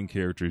two main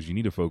characters you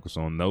need to focus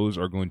on. Those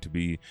are going to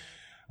be,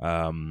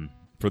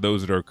 for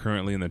those that are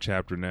currently in the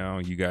chapter now,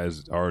 you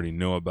guys already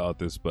know about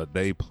this, but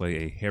they play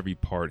a heavy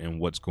part in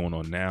what's going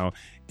on now,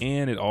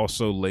 and it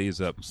also lays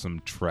up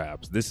some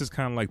traps. This is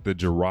kind of like the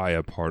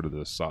Jiraiya part of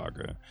the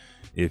saga,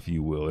 if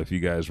you will. If you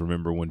guys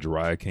remember when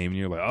Jiraiya came in,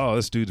 you're like, oh,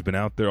 this dude's been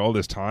out there all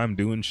this time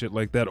doing shit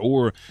like that.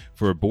 Or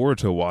for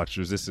Boruto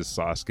watchers, this is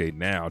Sasuke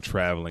now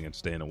traveling and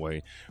staying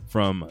away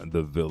from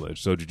the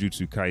village. So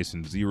Jujutsu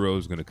Kaisen 0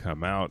 is going to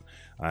come out.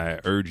 I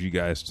urge you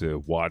guys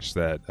to watch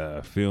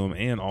that film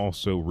and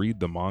also read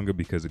the manga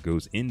because it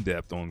goes in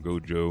depth on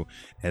Gojo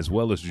as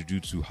well as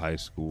Jujutsu High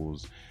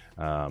School's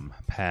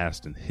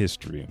past and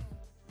history.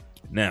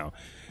 Now,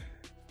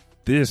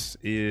 this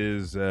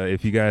is,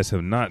 if you guys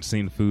have not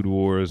seen Food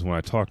Wars, when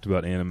I talked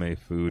about anime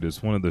food,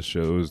 it's one of the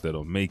shows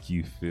that'll make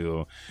you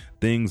feel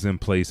things in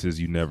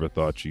places you never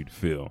thought you'd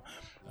feel.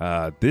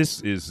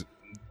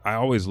 I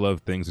always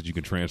love things that you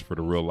can transfer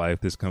to real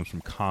life. This comes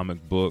from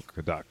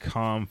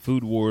comicbook.com.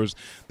 Food Wars,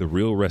 the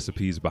real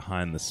recipes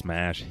behind the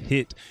smash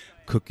hit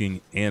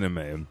cooking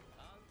anime.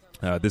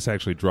 This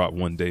actually dropped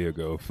 1 day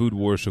ago. Food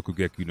Wars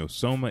Shokugeki no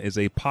Soma is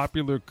a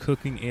popular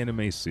cooking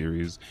anime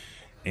series.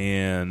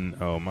 And,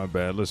 oh, my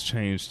bad. Let's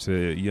change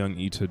to young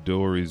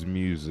Itadori's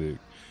music.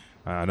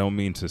 I don't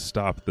mean to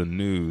stop the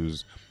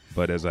news,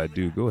 but as I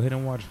do, go ahead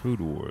and watch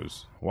Food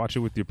Wars. Watch it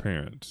with your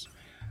parents.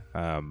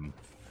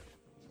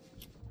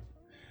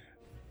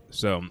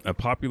 So, a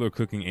popular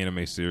cooking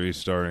anime series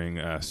starring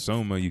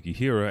Soma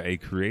Yukihira, a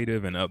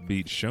creative and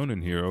upbeat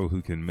shonen hero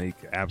who can make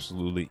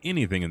absolutely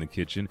anything in the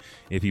kitchen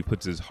if he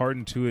puts his heart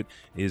into it,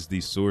 is the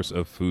source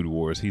of Food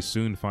Wars. He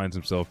soon finds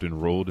himself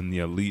enrolled in the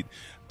elite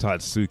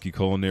Tatsuki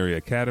Culinary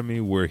Academy,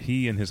 where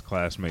he and his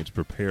classmates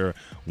prepare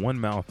one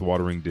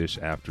mouth-watering dish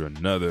after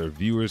another.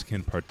 Viewers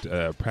can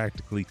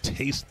practically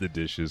taste the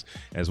dishes,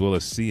 as well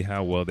as see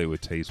how well they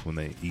would taste when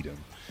they eat them.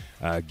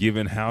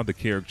 Given how the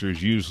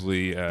characters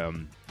usually,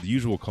 the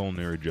usual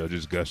culinary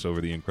judges gush over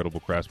the incredible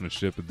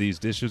craftsmanship of these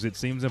dishes, it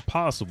seems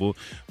impossible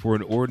for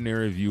an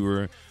ordinary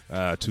viewer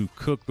to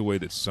cook the way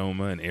that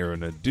Soma and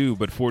Erina do.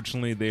 But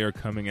fortunately, they are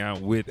coming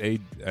out with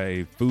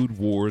a Food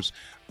Wars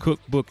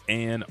cookbook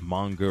and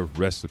manga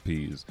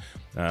recipes.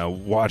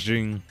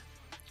 Watching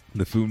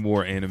the Food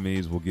War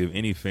animes will give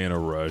any fan a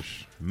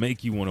rush,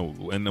 make you want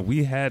to. And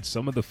we had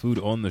some of the food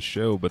on the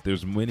show, but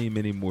there's many,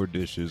 many more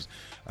dishes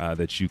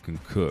that you can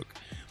cook.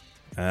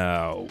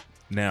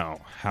 Now,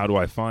 how do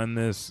I find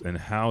this, and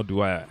how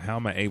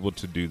am I able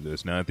to do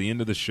this? Now, at the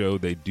end of the show,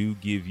 they do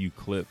give you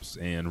clips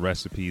and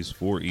recipes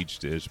for each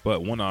dish,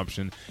 but one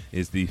option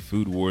is the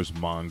Food Wars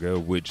manga,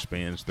 which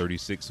spans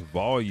 36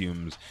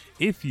 volumes.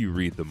 If you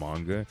read the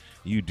manga,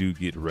 you do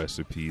get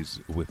recipes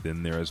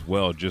within there as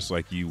well, just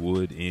like you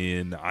would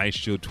in Ice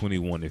Shield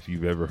 21. If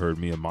you've ever heard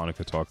me and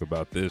Monica talk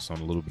about this on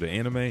a little bit of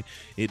anime,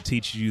 it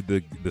teaches you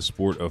the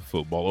sport of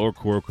football, or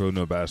Kuroko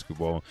no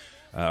basketball,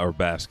 or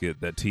basket,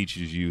 that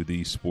teaches you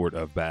the sport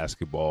of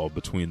basketball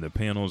between the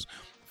panels.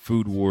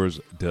 Food Wars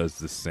does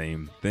the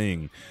same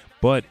thing.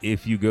 But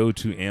if you go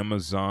to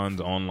Amazon's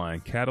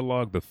online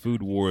catalog, the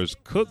Food Wars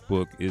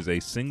Cookbook is a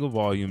single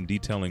volume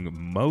detailing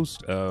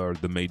most of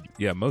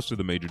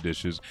the major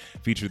dishes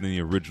featured in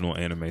the original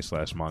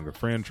anime/manga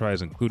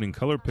franchise, including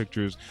color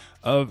pictures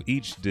of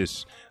each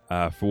dish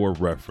for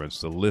reference.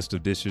 The list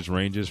of dishes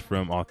ranges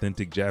from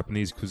authentic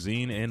Japanese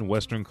cuisine and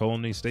Western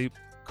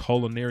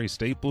culinary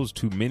staples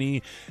to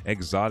many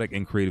exotic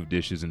and creative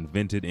dishes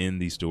invented in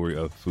the story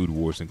of Food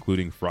Wars,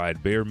 including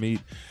fried bear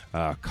meat,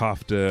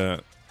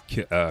 kafta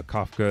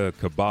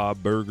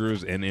kebab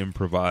burgers, and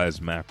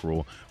improvised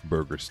mackerel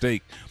burger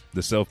steak.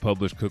 The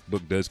self-published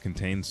cookbook does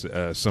contain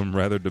some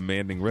rather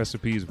demanding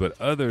recipes, but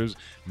others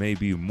may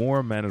be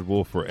more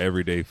manageable for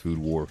everyday Food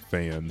War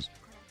fans.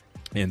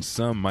 And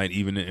some might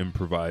even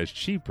improvise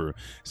cheaper,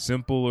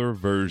 simpler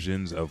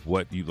versions of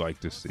what you'd like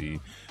to see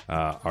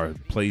are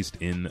placed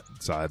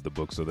inside the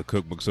book, so the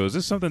cookbook. So is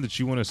this something that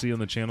you want to see on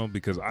the channel?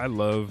 Because I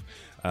love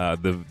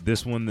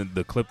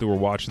the clip that we're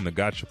watching, the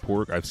gotcha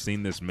pork. I've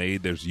seen this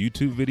made. There's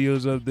YouTube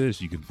videos of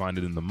this. You can find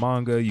it in the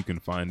manga. You can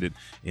find it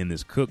in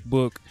this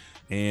cookbook.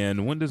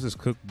 And when does this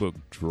cookbook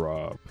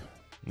drop?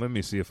 Let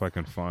me see if I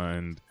can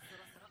find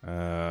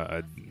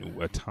a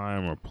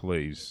time or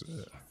place.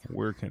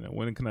 When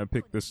can I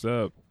pick this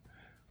up?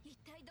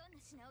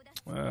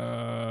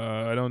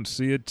 I don't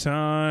see a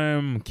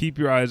time. Keep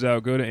your eyes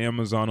out. Go to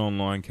Amazon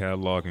online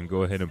catalog and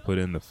go ahead and put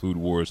in the Food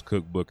Wars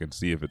Cookbook and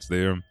see if it's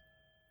there.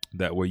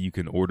 That way you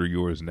can order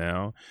yours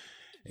now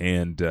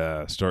and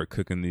start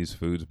cooking these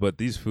foods. But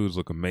these foods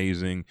look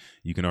amazing.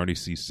 You can already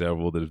see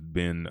several that have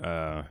been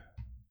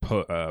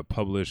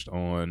published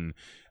on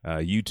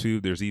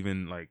YouTube. There's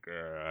even like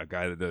a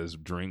guy that does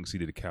drinks. He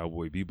did a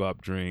Cowboy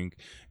Bebop drink.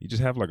 You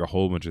just have like a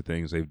whole bunch of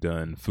things they've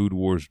done. Food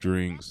Wars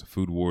drinks,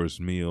 Food Wars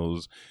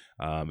meals,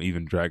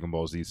 even Dragon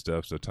Ball Z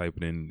stuff. So type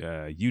it in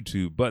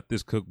YouTube. But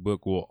this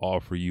cookbook will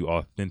offer you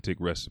authentic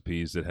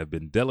recipes that have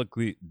been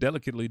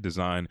delicately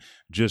designed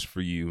just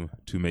for you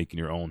to make in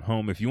your own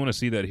home. If you want to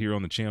see that here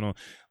on the channel,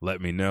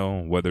 let me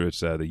know, whether it's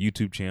the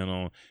YouTube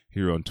channel,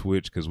 here on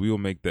Twitch, because we will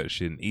make that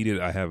shit and eat it.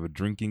 I have a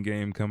drinking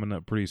game coming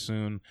up pretty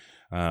soon,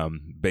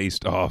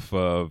 based off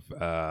of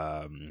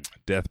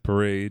Death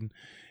Parade,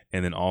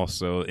 and then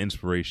also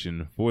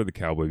inspiration for the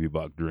Cowboy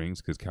Bebop drinks,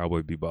 because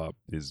Cowboy Bebop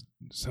is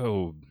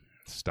so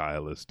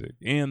stylistic.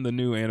 And the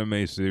new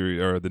anime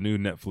series, or the new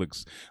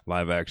Netflix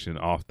live action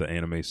off the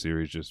anime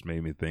series, just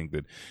made me think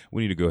that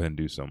we need to go ahead and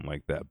do something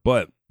like that.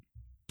 But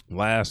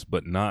last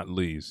but not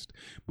least,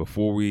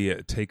 before we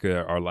take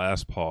our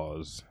last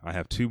pause, I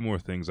have two more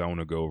things I want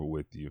to go over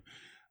with you.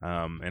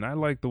 And I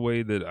like the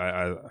way that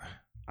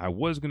I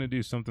was going to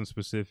do something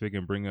specific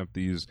and bring up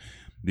these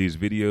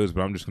videos,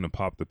 but I'm just going to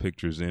pop the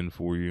pictures in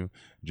for you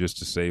just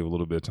to save a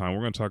little bit of time.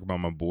 We're going to talk about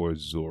my boy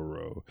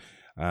Zoro.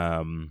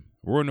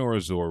 Roronoa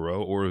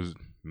Zoro, or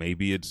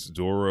maybe it's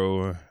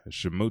Zoro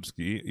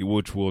Shimotsuki,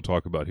 which we'll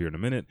talk about here in a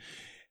minute.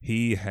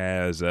 He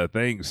has,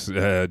 thanks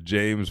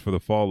James for the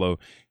follow,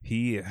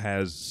 he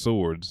has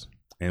swords,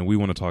 and we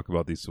want to talk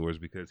about these swords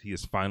because he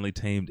has finally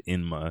tamed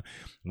Enma,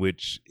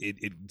 which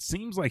it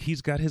seems like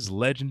he's got his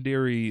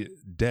legendary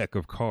deck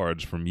of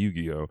cards from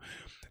Yu-Gi-Oh!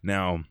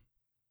 Now,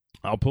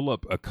 I'll pull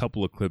up a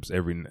couple of clips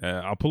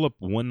I'll pull up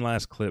one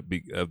last clip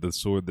of the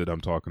sword that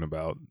I'm talking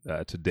about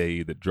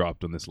today that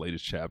dropped on this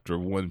latest chapter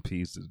of One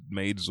Piece. That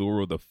made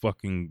Zoro the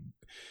fucking...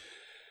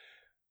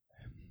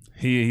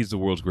 He's the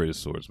world's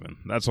greatest swordsman.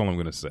 That's all I'm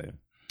going to say.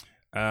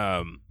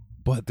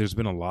 But there's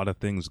been a lot of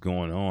things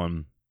going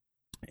on,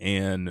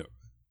 and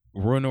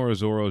Roronoa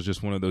Zoro is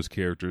just one of those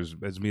characters.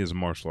 As me as a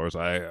martial artist,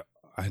 I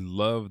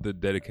love the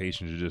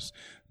dedication to just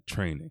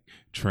training,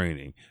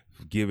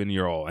 giving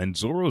your all. And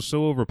Zoro's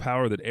so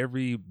overpowered that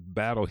every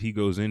battle he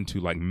goes into,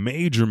 like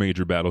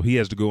major battle, he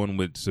has to go in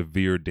with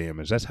severe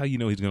damage. That's how you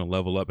know he's going to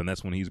level up, and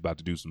that's when he's about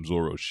to do some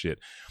Zoro shit.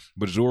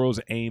 But Zoro's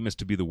aim is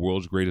to be the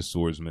world's greatest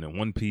swordsman in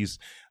One Piece.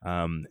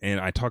 And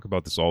I talk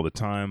about this all the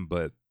time,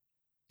 but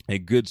a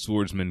good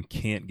swordsman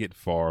can't get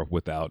far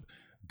without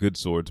good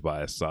swords by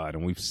his side.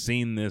 And we've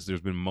seen this.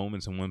 There's been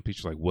moments in One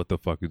Piece like, what the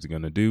fuck is he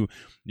going to do?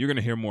 You're going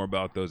to hear more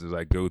about those as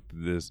I go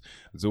through this.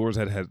 Zoro's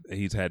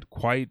he's had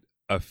quite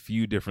a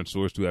few different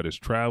swords throughout his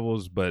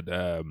travels, but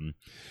the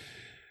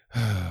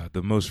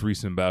most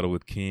recent battle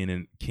with King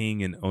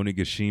in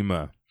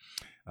Onigashima,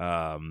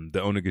 the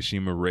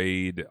Onigashima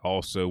raid,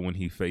 also when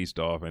he faced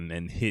off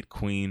and hit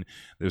Queen,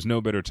 there's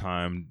no better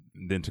time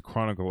than to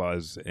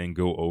chronicleize and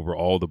go over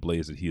all the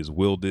blades that he has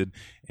wielded.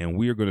 And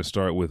we are going to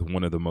start with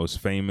one of the most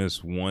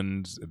famous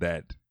ones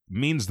that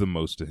means the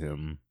most to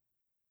him.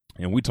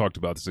 And we talked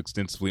about this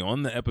extensively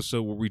on the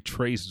episode where we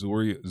trace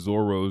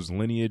Zoro's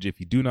lineage. If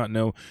you do not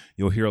know,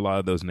 you'll hear a lot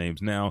of those names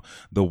now.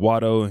 The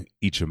Wado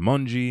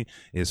Ichimonji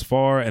is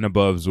far and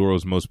above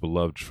Zoro's most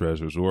beloved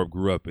treasure. Zoro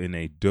grew up in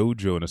a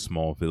dojo in a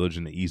small village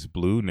in the East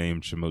Blue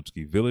named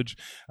Shimotsuki Village,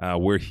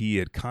 where he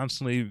had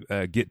constantly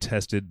get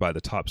tested by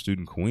the top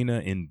student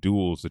Kuina in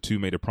duels. The two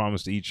made a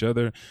promise to each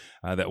other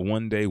that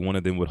one day one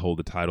of them would hold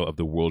the title of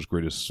the world's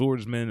greatest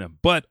swordsman.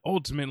 But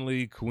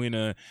ultimately,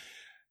 Kuina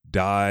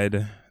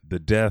died. The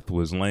death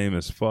was lame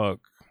as fuck.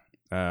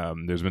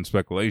 There's been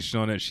speculation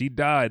on it. She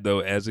died, though,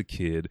 as a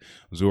kid.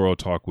 Zoro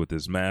talked with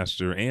his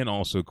master and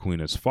also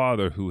Kuina's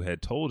father, who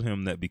had told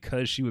him that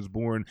because she was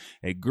born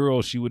a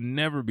girl, she would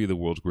never be the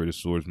world's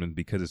greatest swordsman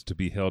because it's to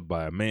be held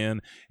by a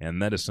man,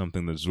 and that is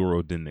something that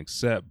Zoro didn't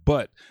accept.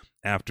 But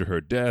after her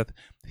death,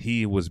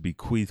 he was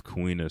bequeathed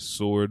Kuina's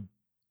sword,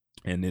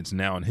 and it's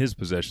now in his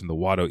possession, the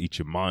Wado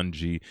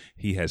Ichimonji.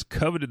 He has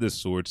coveted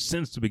this sword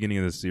since the beginning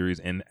of the series,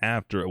 and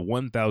after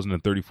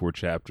 1,034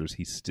 chapters,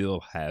 he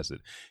still has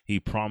it.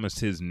 He promised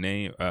his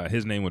name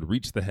would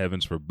reach the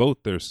heavens for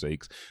both their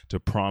sakes, to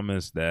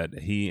promise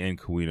that he and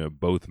Kuina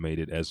both made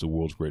it as the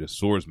world's greatest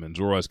swordsman.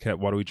 Zoro has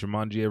kept Wado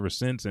Ichimonji ever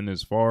since, and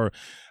is far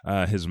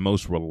his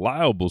most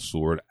reliable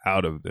sword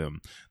out of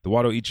them. The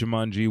Wado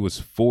Ichimonji was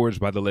forged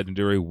by the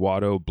legendary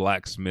Wado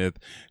blacksmith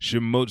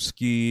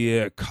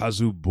Shimotsuki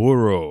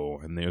Kazuburo.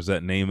 And there's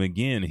that name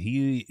again.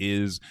 He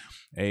is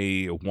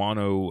a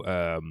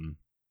Wano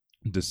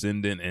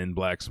descendant and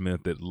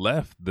blacksmith that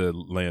left the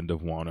land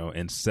of Wano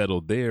and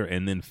settled there,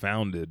 and then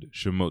founded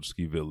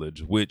Shimotsuki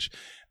Village, which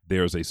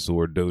there's a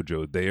sword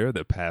dojo there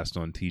that passed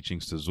on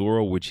teachings to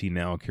Zoro, which he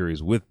now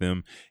carries with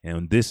him.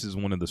 And this is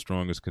one of the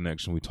strongest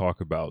connections we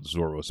talk about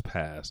Zoro's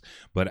past.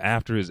 But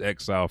after his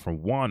exile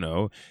from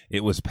Wano,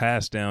 it was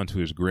passed down to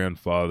his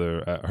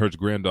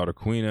granddaughter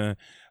Kuina,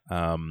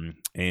 and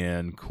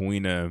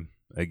Kuina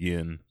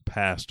again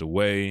passed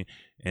away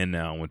and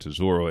now went to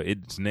Zoro.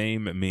 Its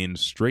name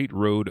means Straight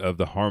Road of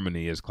the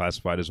Harmony, is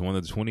classified as one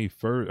of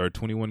the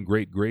 21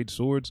 great grade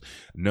swords,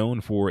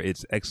 known for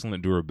its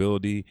excellent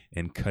durability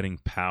and cutting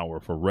power.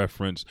 For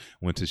reference,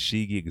 when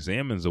Tashigi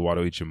examines the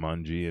Wado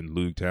Ichimonji in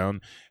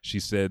Lugtown, she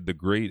said the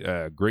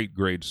great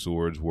grade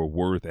swords were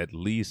worth at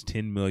least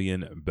 10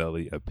 million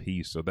belly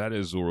apiece. So that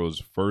is Zoro's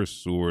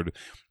first sword,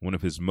 one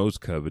of his most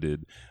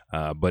coveted,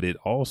 but it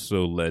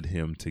also led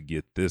him to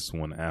get this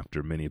one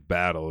after many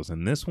battles.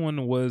 And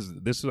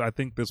I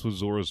think this was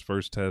Zoro's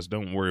first test.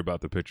 Don't worry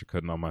about the picture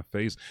cutting on my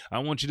face. I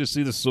want you to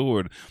see the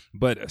sword.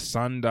 But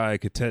Sandai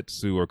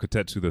Katetsu, or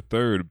Katetsu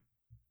III,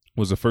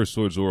 was the first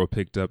sword Zoro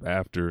picked up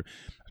after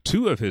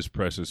two of his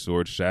precious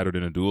swords shattered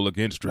in a duel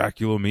against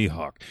Dracula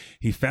Mihawk.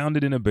 He found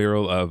it in a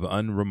barrel of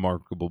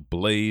unremarkable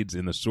blades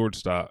in the sword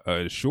shop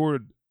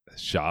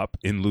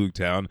in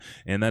Lugtown,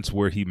 and that's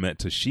where he met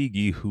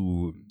Tashigi,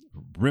 who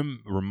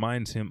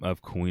reminds him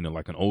of Kuina,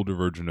 like an older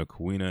version of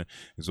Kuina.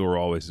 Zoro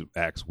always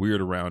acts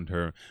weird around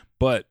her,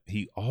 but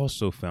he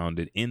also found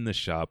it in the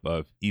shop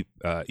of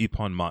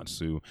Ippon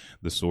Matsu,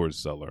 the sword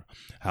seller.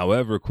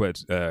 However,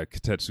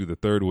 Katetsu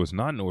III was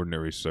not an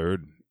ordinary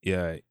sword.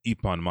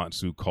 Ippon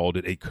Matsu called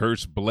it a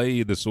cursed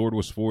blade. The sword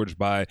was forged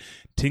by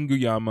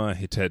Tinguyama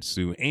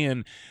Hitetsu,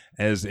 and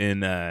as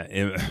an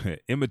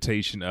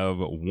imitation of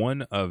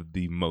one of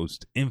the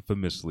most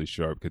infamously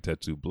sharp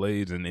Katetsu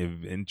blades, and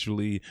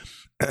eventually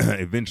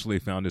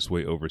found its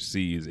way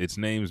overseas. Its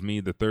names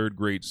mean the third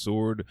great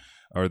sword,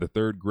 or the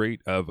third great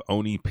of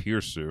Oni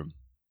Piercer.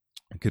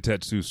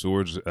 Katetsu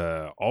swords,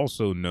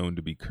 also known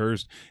to be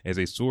cursed, as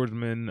a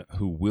swordsman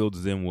who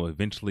wields them will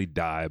eventually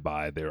die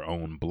by their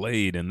own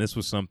blade. And this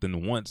was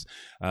something once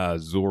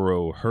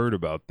Zoro heard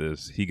about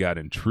this, he got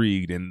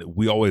intrigued, and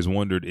we always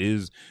wondered,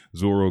 is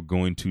Zoro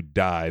going to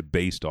die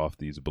based off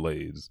these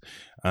blades?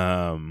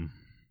 Thanks,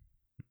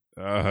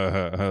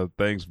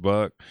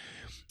 Buck.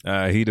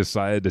 He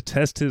decided to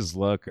test his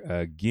luck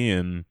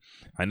again.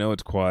 I know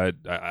it's quiet.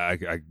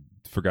 I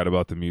forgot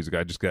about the music.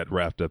 I just got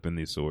wrapped up in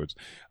these swords.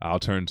 I'll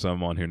turn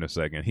some on here in a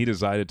second. He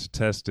decided to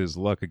test his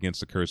luck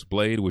against the cursed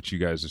blade, which you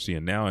guys are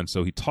seeing now. And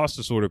so he tossed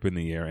the sword up in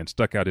the air and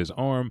stuck out his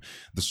arm.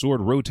 The sword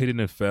rotated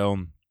and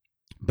fell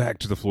back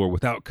to the floor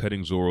without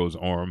cutting Zoro's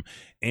arm,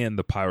 and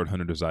the pirate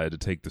hunter decided to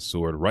take the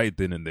sword right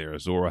then and there.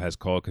 Zoro has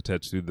called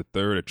Katetsu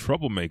III a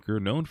troublemaker,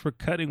 known for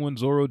cutting when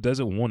Zoro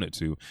doesn't want it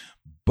to.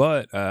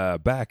 But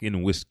back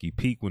in Whiskey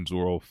Peak, when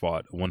Zoro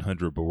fought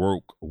 100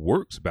 Baroque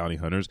Works bounty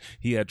hunters,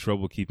 he had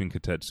trouble getting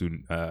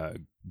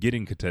Katetsu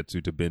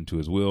to bend to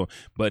his will,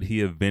 but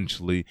he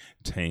eventually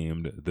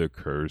tamed the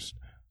cursed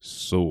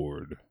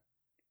sword.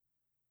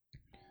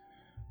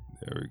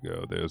 There we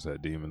go. There's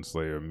that Demon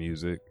Slayer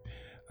music.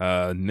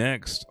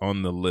 Next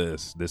on the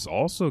list, this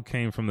also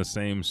came from the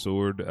same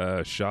sword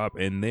shop,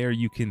 and there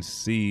you can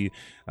see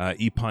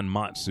Ippon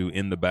Matsu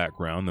in the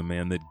background, the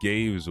man that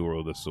gave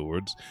Zoro the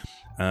swords.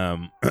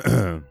 I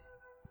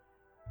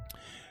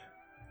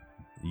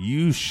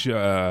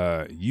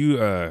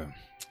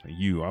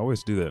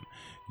always do that.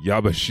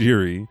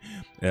 Yabashiri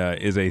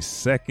is a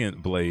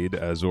second blade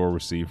Zoro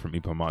received from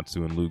Ippamatsu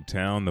in Luke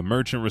Town. The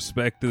merchant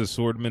respected the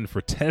swordman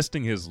for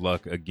testing his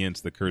luck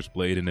against the cursed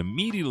blade, and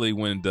immediately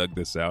went and dug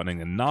this out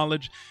and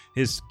acknowledged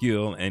his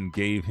skill and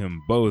gave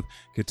him both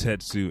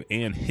Katetsu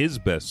and his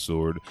best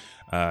sword,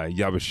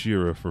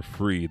 Yabashira, for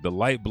free. The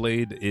light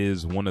blade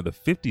is one of the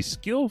 50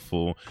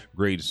 skillful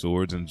great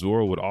swords, and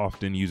Zoro would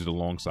often use it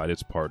alongside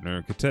its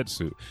partner,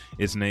 Katetsu.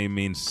 Its name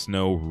means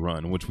Snow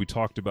Run, which we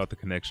talked about the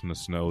connection to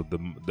snow,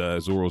 the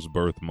Zoro's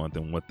birth month,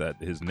 and what that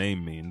his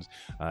name means.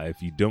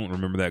 If you don't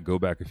remember that, go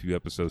back a few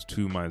episodes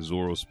to my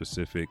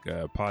Zoro-specific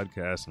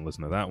podcast and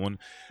listen to that one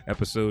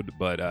episode.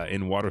 But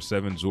in Water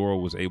 7, Zoro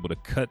was able to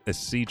cut a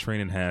sea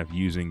train in half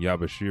using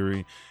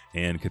Yabashiri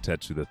and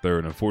Katetsu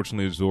III.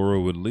 Unfortunately, Zoro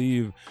would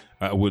lose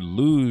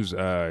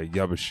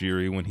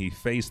Yabashiri when he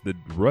faced the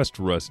Rust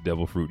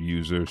Devil Fruit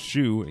user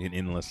Shu in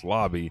Endless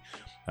Lobby.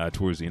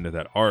 Towards the end of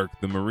that arc,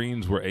 the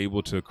Marines were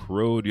able to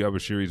corrode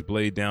Yabashiri's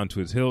blade down to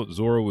his hilt.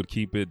 Zoro would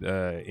keep it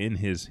in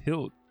his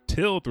hilt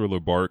till Thriller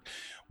Bark,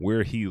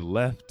 where he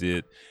left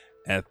it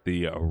at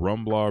the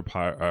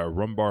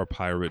Rumbar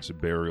Pirates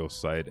burial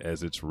site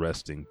as its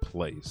resting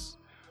place.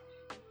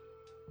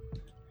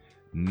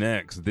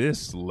 Next,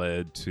 this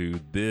led to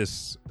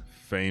this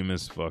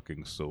famous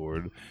fucking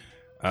sword.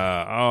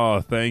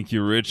 Thank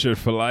you, Richard,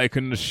 for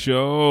liking the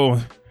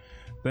show.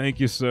 Thank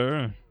you,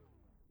 sir.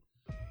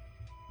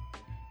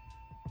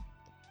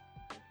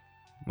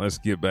 Let's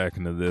get back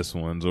into this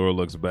one. Zoro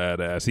looks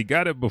badass. He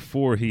got it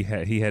before he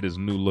had his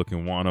new look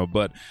in Wano,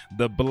 but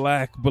the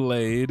Black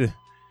Blade,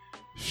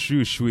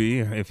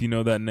 Shushui, if you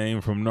know that name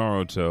from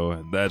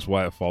Naruto, that's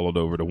why it followed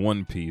over to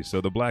One Piece.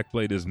 So the Black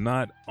Blade is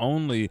not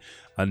only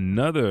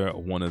another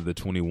one of the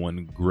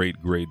 21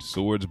 great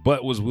swords,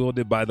 but was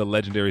wielded by the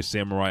legendary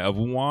samurai of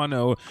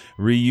Wano,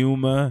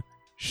 Ryuma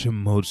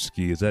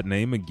Shimotsuki. Is that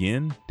name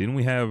again? Didn't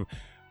we have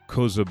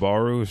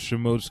Kozabaru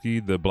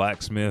Shimotsuki, the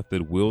blacksmith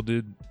that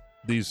wielded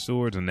these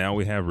swords, and now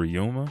we have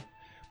Ryuma?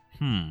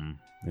 And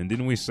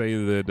didn't we say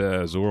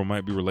that Zoro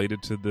might be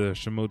related to the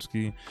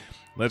Shimotsuki?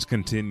 Let's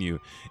continue.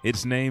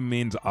 Its name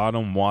means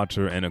autumn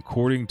water, and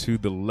according to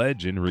the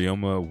legend,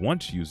 Ryoma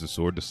once used the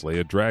sword to slay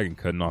a dragon,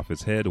 cutting off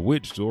its head,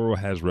 which Zoro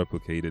has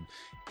replicated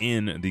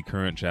in the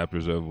current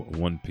chapters of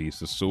One Piece.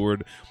 The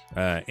sword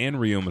and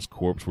Ryoma's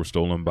corpse were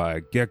stolen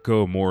by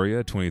Gecko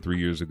Moria 23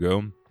 years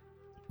ago.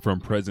 From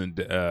present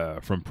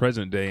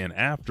day, and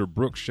after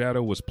Brook's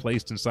shadow was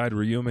placed inside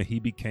Ryuma, he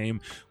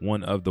became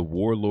one of the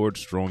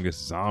warlord's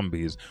strongest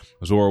zombies.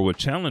 Zoro would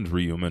challenge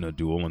Ryuma in a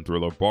duel in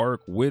Thriller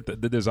Bark with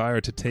the desire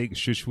to take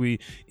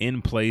Shushui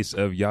in place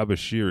of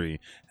Yabashiri.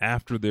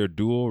 After their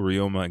duel,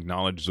 Ryuma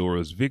acknowledged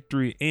Zoro's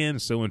victory and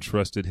so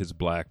entrusted his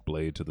black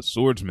blade to the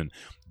swordsman.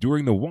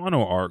 During the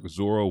Wano arc,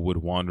 Zoro would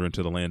wander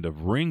into the land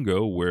of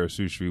Ringo, where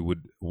Shushui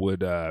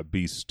would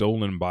be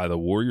stolen by the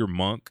warrior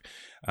monk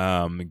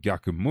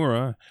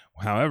Gakumura.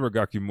 However,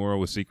 Gakumura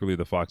was secretly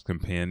the fox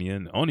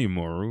companion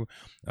Onimaru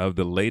of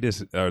the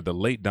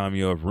late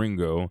daimyo of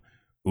Ringo,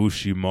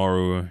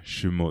 Ushimaru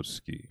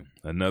Shimotsuki.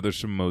 Another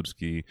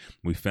Shimotsuki.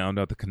 We found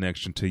out the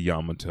connection to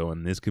Yamato,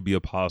 and this could be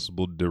a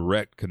possible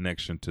direct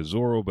connection to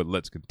Zoro, but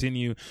let's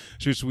continue.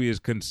 Shushui is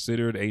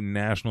considered a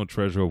national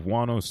treasure of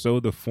Wano,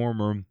 so the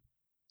former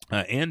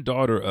and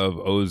daughter of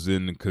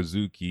Ozen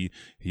Kazuki,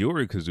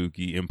 Hiyori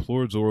Kazuki,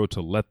 implored Zoro to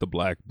let the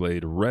Black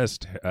Blade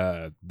rest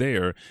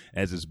there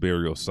as his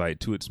burial site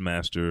to its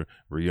master,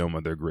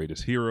 Ryoma, their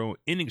greatest hero.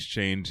 In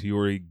exchange,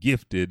 Hiyori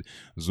gifted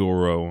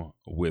Zoro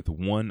with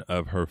one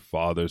of her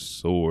father's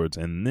swords.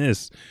 And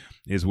this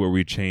is where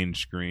we change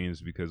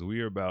screens, because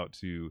we are about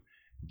to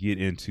get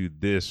into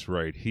this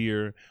right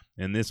here.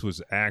 And this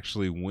was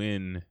actually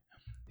when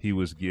he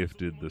was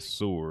gifted the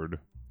sword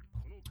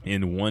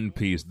in One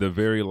Piece. The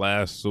very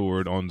last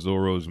sword on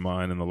Zoro's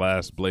mind and the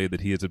last blade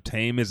that he has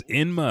obtained is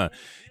Enma.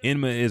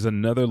 Enma is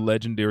another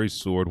legendary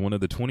sword, one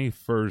of the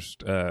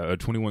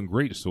 21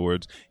 great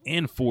swords,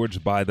 and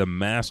forged by the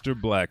master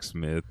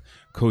blacksmith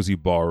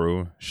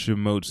Kozibaru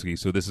Shimotsuki.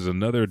 So this is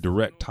another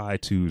direct tie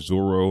to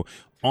Zoro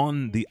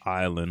on the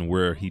island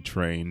where he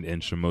trained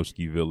in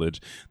Shimotsuki village.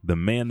 The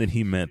man that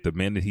he met, the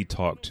man that he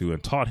talked to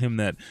and taught him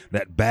that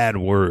bad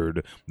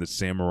word that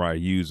samurai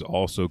use,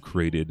 also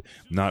created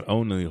not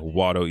only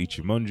Wado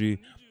Ichimonji,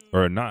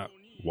 or not,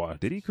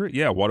 did he create?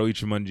 Yeah, Wado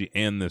Ichimonji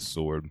and this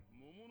sword.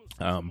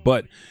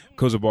 But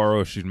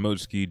Kozibaru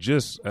Shimotsuki,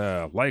 just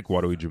like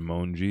Wado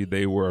Ichimonji,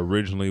 they were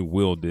originally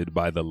wielded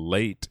by the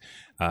late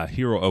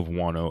hero of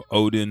Wano,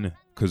 Oden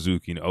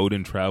Kazuki. And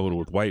Oden traveled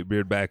with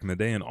Whitebeard back in the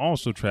day and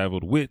also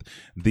traveled with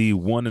the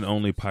one and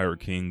only Pirate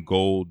King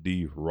Gold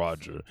D.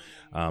 Roger,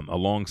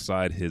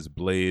 alongside his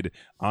blade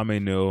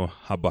Ame no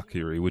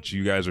Habakiri, which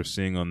you guys are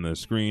seeing on the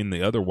screen,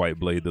 the other white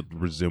blade that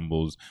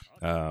resembles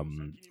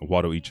Wado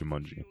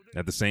Ichimonji.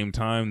 At the same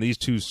time, these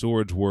two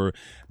swords were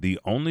the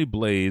only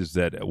blades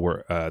that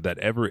were that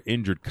ever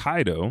injured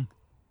Kaido,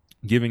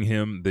 giving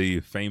him the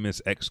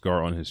famous X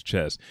scar on his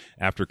chest.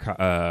 After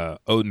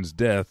Oden's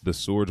death, the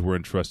swords were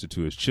entrusted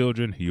to his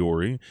children,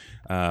 Hiyori,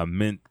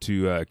 meant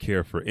to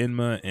care for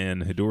Enma,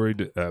 and Hiyori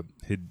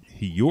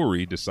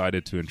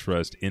decided to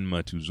entrust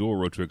Enma to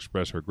Zoro to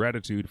express her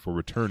gratitude for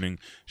returning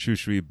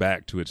Shushui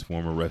back to its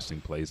former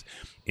resting place.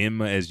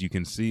 Enma, as you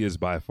can see, is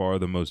by far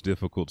the most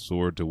difficult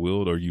sword to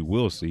wield, or you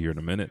will see here in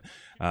a minute,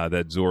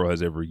 that Zoro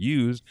has ever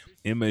used.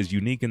 Enma is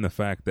unique in the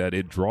fact that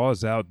it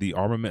draws out the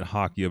armament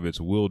haki of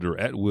its wielder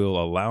at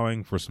will,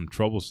 allowing for some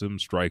troublesome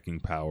striking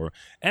power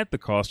at the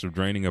cost of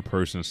draining a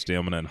person's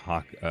stamina and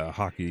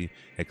haki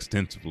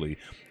extensively.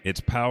 Its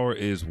power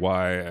is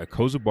why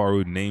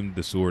Kozibaru named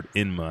the sword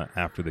Enma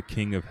after the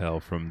king of hell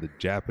from the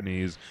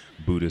Japanese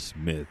Buddhist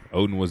myth.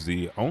 Oden was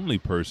the only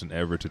person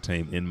ever to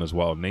tame Enma's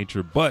wild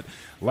nature, but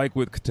like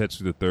with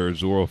Kotetsu III,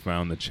 Zoro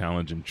found the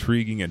challenge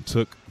intriguing and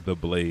took the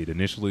blade.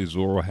 Initially,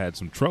 Zoro had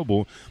some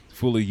trouble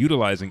fully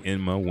utilizing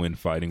Enma when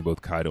fighting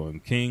both Kaido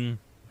and King,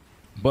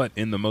 but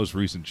in the most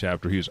recent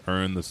chapter, he has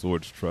earned the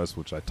sword's trust,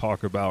 which I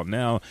talk about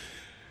now.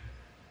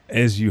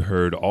 As you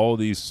heard, all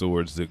these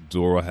swords that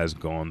Zoro has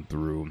gone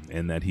through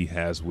and that he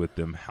has with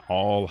them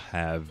all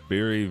have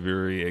very,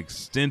 very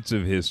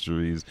extensive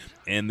histories,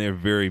 and they're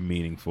very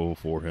meaningful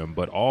for him.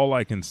 But all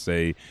I can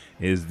say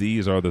is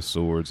these are the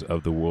swords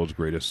of the world's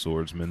greatest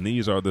swordsman.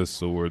 These are the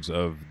swords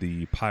of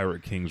the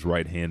Pirate King's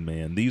right-hand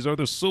man. These are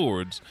the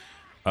swords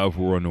of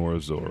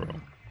Roronoa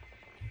Zoro.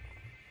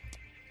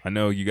 I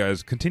know you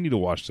guys continue to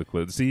watch the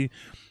clip. See,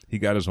 he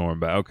got his arm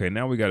back. Okay,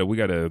 now we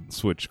gotta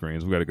switch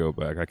screens. We gotta go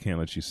back. I can't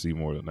let you see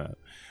more than that.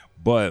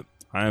 But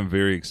I am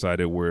very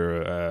excited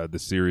where the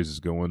series is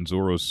going.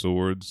 Zoro's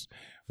swords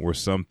were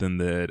something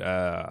that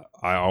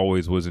I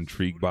always was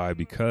intrigued by,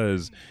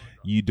 because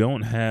you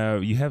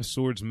have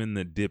swordsmen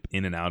that dip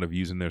in and out of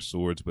using their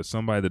swords, but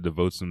somebody that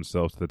devotes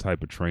themselves to the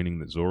type of training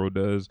that Zoro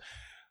does,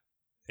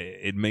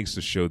 it makes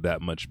the show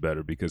that much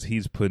better, because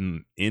he's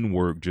putting in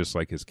work just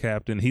like his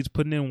captain. He's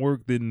putting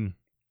in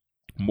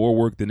more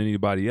work than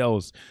anybody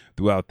else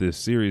throughout this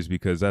series,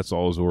 because that's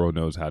all Zoro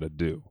knows how to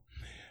do.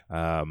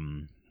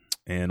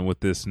 And with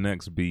this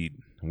next beat,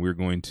 we're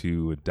going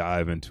to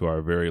dive into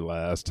our very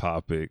last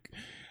topic,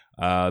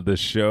 the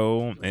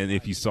show. And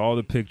if you saw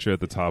the picture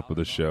at the top of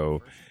the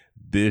show,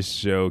 this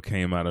show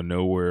came out of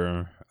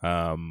nowhere.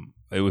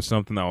 It was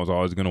something I was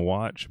always going to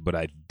watch, but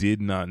I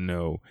did not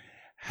know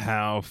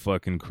how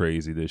fucking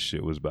crazy this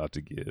shit was about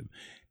to get.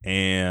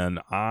 And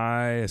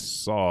I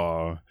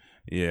saw,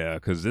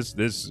 because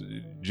this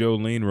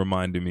Jolyne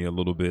reminded me a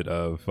little bit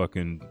of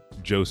fucking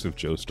Joseph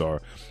Joestar.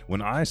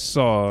 When I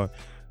saw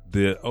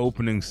the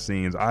opening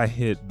scenes, I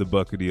hit the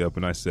Buckety up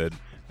and I said,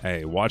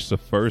 hey, watch the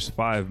first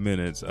 5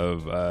 minutes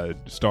of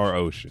Star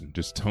Ocean.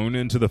 Just tune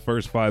into the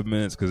first 5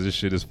 minutes, because this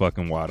shit is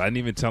fucking wild. I didn't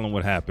even tell him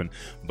what happened.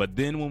 But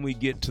then when we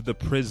get to the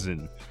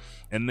prison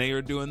and they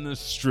are doing the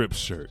strip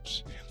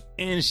search,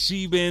 and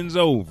she bends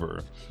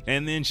over,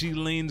 and then she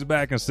leans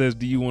back and says,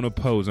 do you want to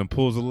pose, and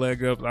pulls a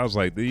leg up. I was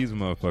like, these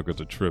motherfuckers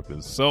are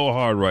tripping so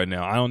hard right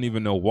now. I don't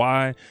even know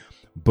why.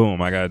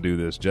 Boom, I gotta do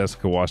this.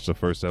 Jessica watched the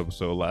first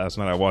episode last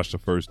night. I watched the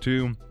first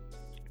two.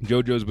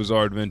 JoJo's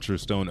Bizarre Adventure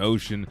Stone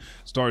Ocean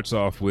starts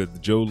off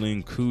with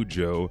Jolyne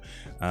Cujoh,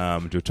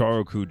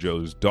 Jotaro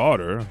Kujoh's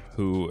daughter,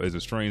 who is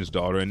a strange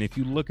daughter. And if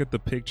you look at the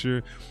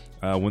picture,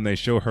 when they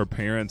show her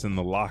parents and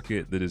the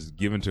locket that is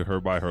given to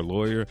her by her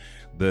lawyer,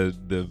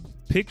 the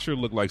picture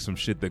looked like some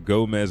shit that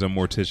Gomez and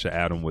Morticia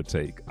Adam would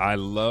take. I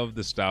love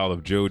the style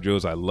of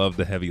JoJo's. I love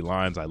the heavy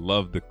lines. I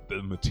love the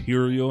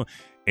material.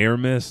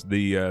 Aramis,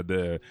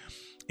 the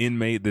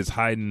inmate that's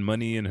hiding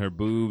money in her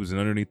boobs and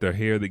underneath her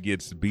hair that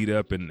gets beat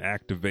up and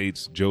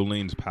activates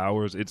Jolyne's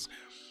powers.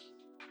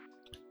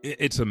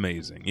 It's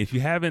amazing. If you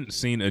haven't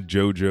seen a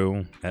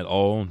JoJo at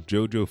all,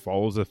 JoJo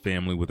follows a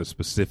family with a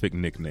specific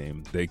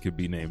nickname. They could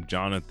be named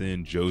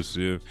Jonathan,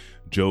 Joseph,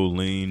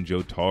 Jolyne,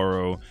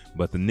 Jotaro,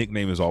 but the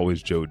nickname is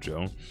always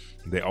JoJo.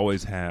 They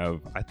always have,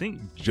 I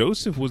think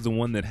Joseph was the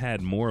one that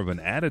had more of an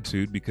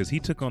attitude because he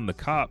took on the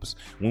cops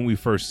when we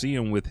first see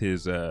him with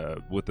his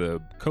with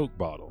a Coke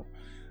bottle.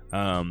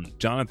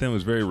 Jonathan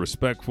was very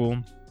respectful.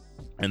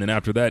 And then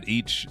after that,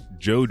 each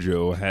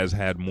JoJo has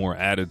had more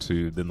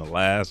attitude than the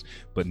last.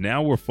 But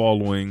now we're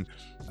following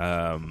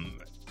a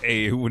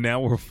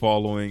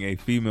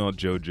female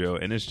JoJo,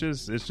 and it's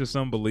just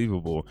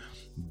unbelievable.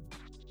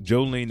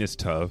 Jolyne is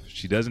tough.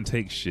 She doesn't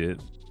take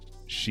shit.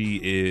 She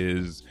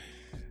is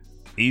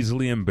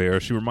easily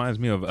embarrassed. She reminds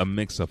me of a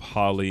mix of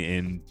Holly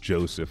and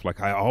Joseph. Like,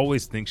 I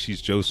always think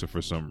she's Joseph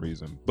for some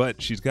reason, but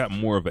she's got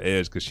more of an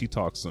edge because she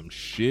talks some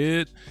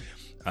shit.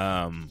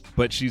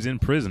 But she's in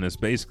prison. It's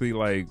basically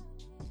like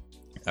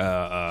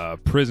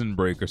Prison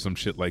Break or some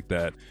shit like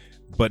that,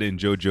 but in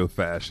JoJo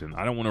fashion.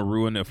 I don't want to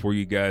ruin it for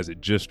you guys. It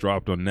just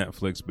dropped on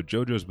Netflix, but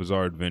JoJo's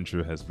Bizarre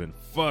Adventure has been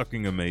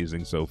fucking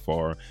amazing so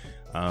far.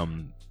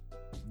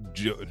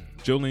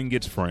 Jolyne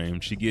gets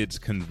framed. She gets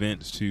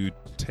convinced to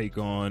take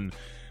on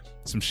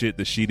some shit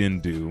that she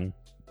didn't do.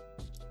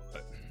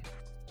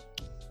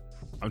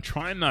 I'm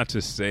trying not to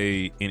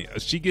say any.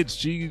 She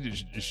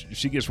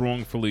gets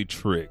wrongfully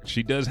tricked.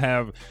 She does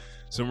have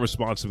some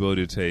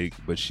responsibility to take,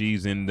 but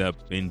she's ended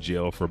up in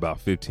jail for about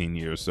 15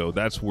 years. So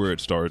that's where it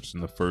starts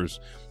in the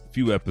first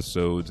few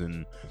episodes,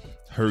 and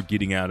her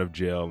getting out of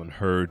jail and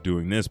her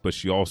doing this. But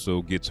she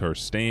also gets her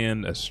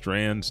stand, a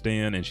strand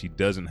stand, and she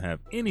doesn't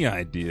have any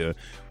idea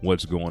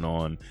what's going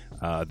on.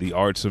 The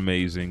art's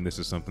amazing. This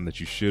is something that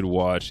you should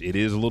watch. It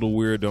is a little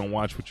weird. Don't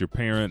watch with your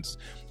parents.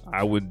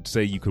 I would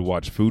say you could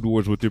watch Food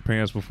Wars with your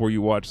parents before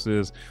you watch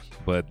this,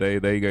 but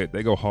they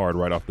go hard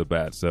right off the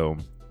bat. So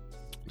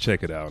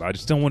check it out. I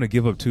just don't want to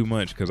give up too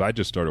much because I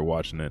just started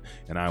watching it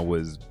and I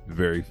was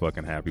very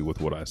fucking happy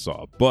with what I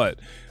saw. But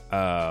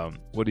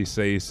what he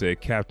say? He said,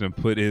 "Captain,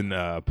 put in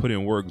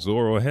work,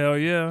 Zoro." Hell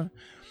yeah.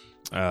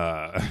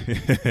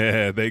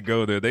 They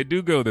go there. They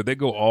do go there. They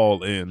go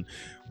all in.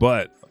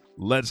 But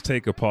let's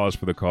take a pause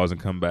for the cause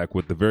and come back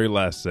with the very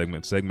last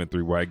segment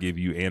 3, where I give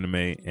you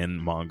anime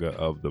and manga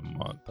of the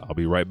month. I'll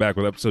be right back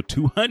with episode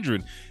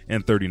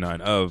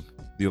 239 of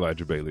The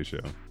Elijah Bailey Show.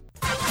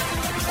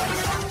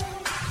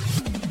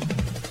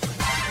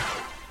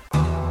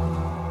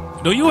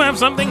 Do you have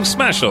something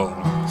special,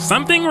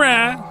 something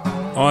rare,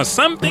 or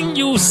something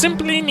you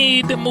simply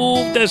need to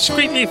move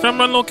discreetly from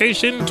one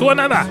location to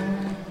another?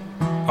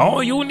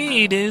 All you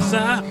need is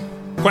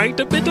quite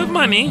a bit of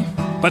money,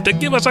 but to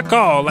give us a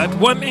call at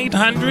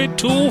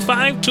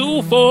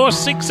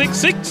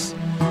 1-800-252-4666.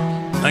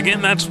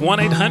 Again, that's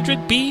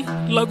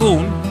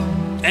 1-800-B-LAGOON,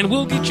 and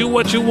we'll get you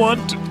what you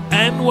want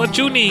and what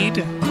you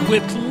need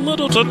with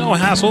little to no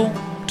hassle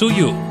to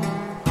you.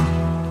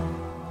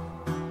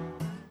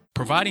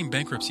 Providing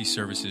bankruptcy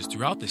services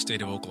throughout the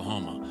state of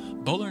Oklahoma,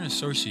 Bowler &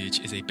 Associates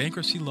is a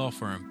bankruptcy law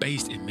firm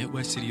based in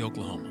Midwest City,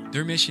 Oklahoma.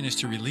 Their mission is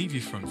to relieve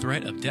you from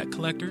threat of debt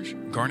collectors,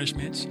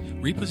 garnishments,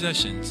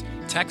 repossessions,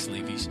 tax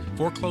levies,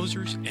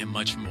 foreclosures, and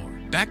much more.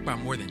 Backed by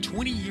more than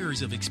 20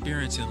 years of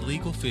experience in the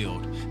legal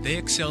field, they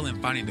excel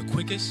in finding the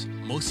quickest,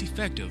 most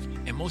effective,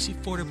 and most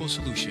affordable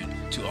solution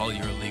to all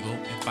your legal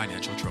and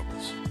financial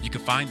troubles. You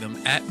can find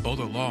them at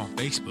Bowler Law on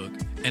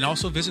Facebook and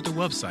also visit their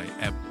website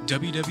at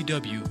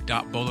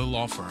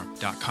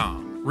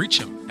www.bowlerlawfirm.com. Reach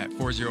them at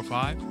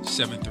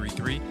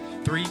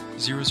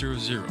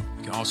 405-733-3000.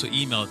 You can also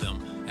email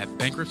them at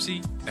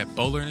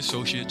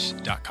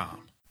bankruptcy@bowlerassociates.com.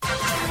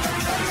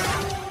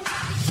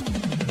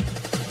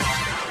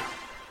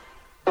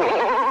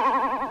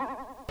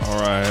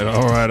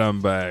 All right,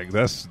 I'm back.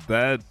 That's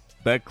that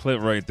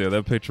clip right there.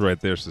 That picture right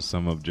there is to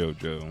sum up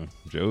Jolyne.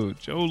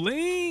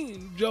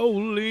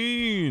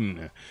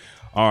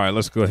 All right,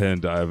 let's go ahead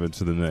and dive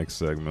into the next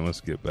segment.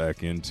 Let's get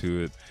back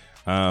into it.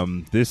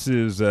 This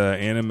is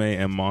anime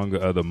and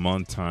manga of the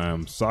month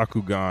time.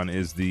 Sakugan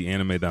is the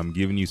anime that I'm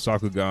giving you.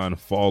 Sakugan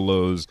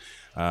follows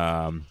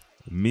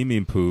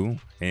Mimipu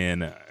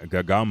and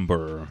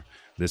Gagamber.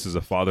 This is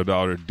a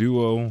father-daughter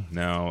duo.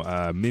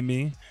 Now,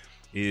 Mimi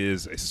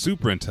is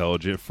super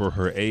intelligent for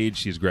her age.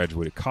 She's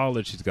graduated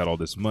college. She's got all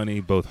this money.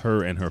 Both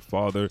her and her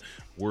father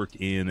work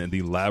in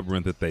the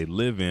labyrinth that they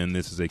live in.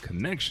 This is a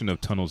connection of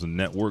tunnels and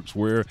networks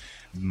where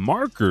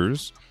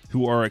markers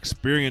who are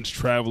experienced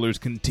travelers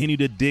continue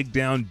to dig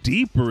down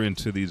deeper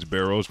into these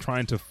barrels,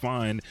 trying to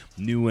find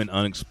new and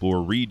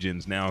unexplored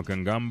regions. Now,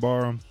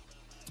 Gangambar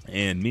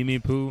and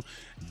Mimipu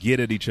get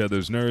at each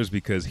other's nerves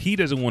because he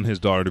doesn't want his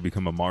daughter to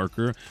become a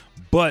marker,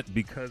 but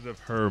because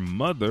of her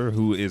mother,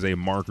 who is a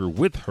marker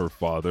with her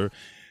father,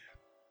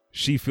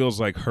 she feels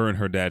like her and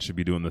her dad should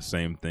be doing the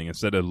same thing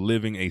instead of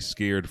living a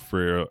scared,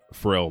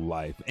 frail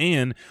life.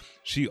 And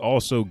she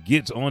also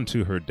gets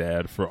onto her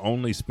dad for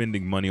only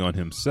spending money on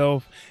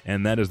himself,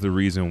 and that is the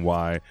reason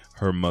why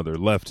her mother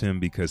left him,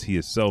 because he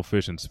is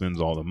selfish and spends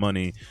all the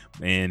money,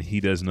 and he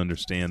doesn't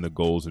understand the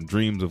goals and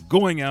dreams of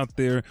going out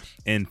there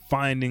and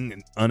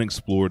finding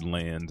unexplored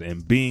lands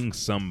and being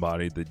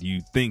somebody that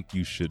you think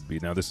you should be.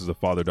 Now, this is a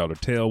father-daughter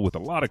tale with a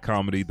lot of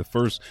comedy. The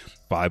first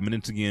 5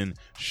 minutes, again,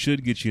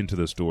 should get you into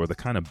the store. The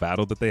kind of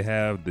battle that they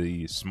have,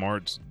 the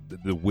smarts,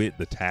 the wit,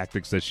 the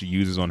tactics that she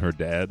uses on her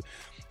dad.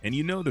 And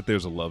you know that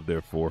there's a love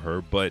there for her,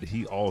 but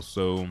he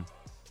also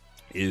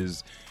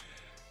is,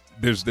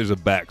 there's a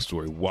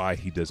backstory why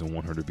he doesn't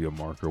want her to be a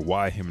marker,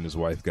 why him and his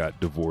wife got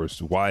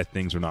divorced, why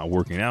things are not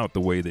working out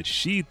the way that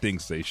she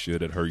thinks they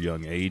should at her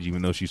young age,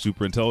 even though she's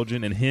super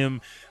intelligent, and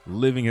him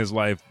living his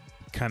life,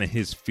 kind of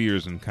his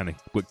fears and kind of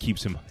what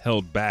keeps him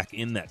held back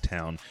in that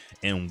town,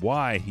 and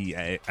why he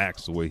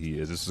acts the way he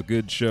is. This is a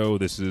good show.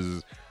 This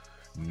is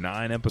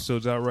 9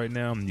 episodes out right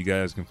now. You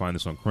guys can find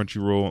this on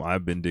Crunchyroll.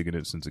 I've been digging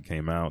it since it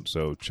came out,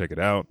 so check it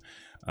out.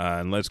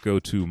 And let's go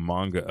to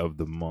manga of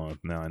the month.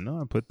 Now, I know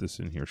I put this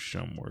in here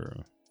somewhere.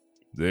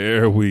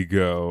 There we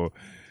go.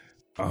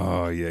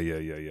 Oh,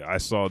 yeah. I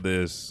saw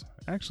this.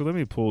 Actually, let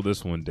me pull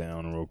this one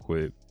down real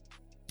quick.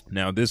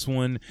 Now, this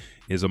one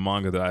is a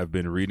manga that I've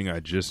been reading. I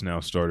just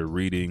now started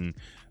reading.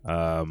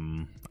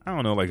 I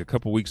don't know, like a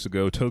couple weeks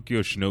ago, Tokyo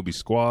Shinobi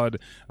Squad.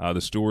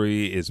 The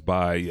story is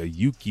by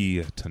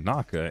Yuki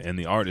Tanaka, and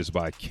the art is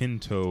by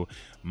Kento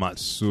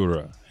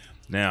Matsura.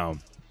 Now,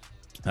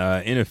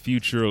 in a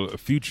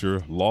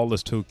future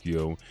lawless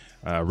Tokyo,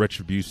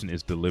 retribution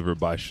is delivered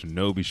by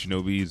shinobi.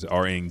 Shinobis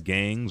are in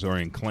gangs or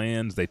in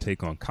clans. They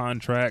take on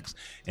contracts,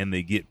 and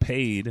they get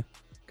paid,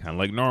 kind of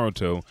like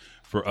Naruto,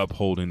 for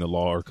upholding the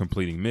law or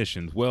completing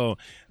missions. Well,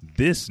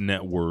 this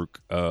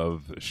network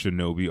of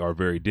shinobi are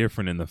very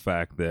different in the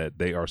fact that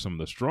they are some of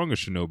the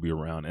strongest shinobi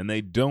around, and they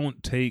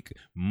don't take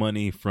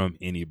money from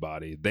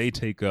anybody. They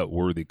take up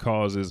worthy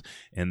causes,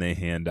 and they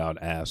hand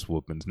out ass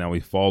whoopings. Now we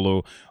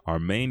follow our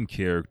main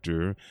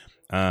character.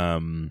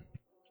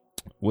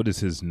 What is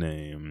his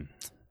name?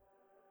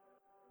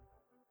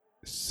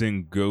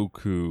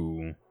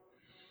 Sengoku.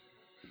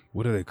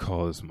 What do they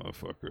call this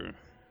motherfucker?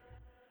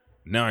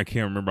 Now I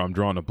can't remember. I'm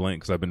drawing a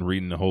blank because I've been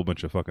reading a whole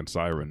bunch of fucking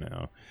Siren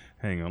now.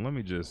 Hang on, let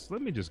me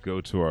just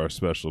go to our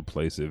special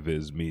place at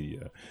Viz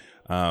Media.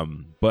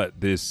 But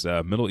this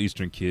Middle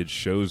Eastern kid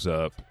shows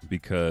up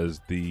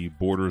because the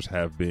borders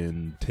have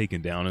been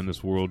taken down in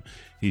this world.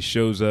 He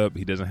shows up.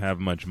 He doesn't have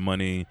much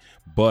money,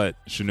 but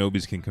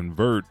shinobis can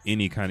convert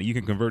any kind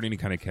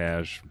of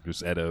cash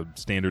just at a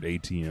standard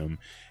ATM.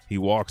 He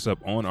walks up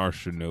on our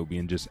shinobi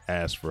and just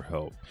asks for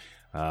help.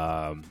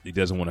 He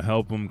doesn't want to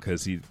help him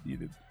because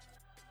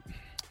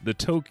the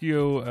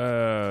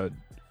Tokyo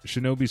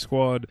Shinobi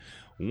Squad,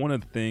 one of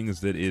the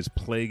things that is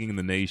plaguing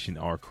the nation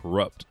are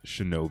corrupt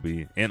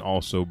shinobi and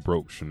also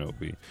broke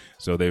shinobi.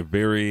 So they're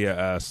very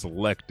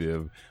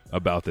selective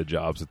about the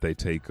jobs that they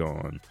take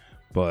on.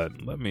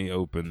 But let me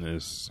open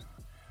this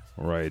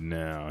right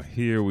now.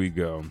 Here we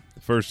go.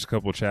 The first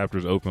couple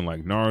chapters open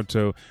like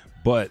Naruto,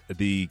 but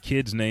the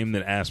kid's name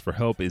that asks for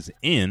help is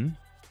In,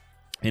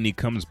 and he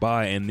comes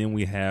by, and then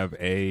we have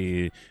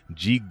a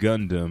G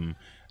Gundam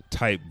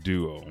type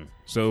duo.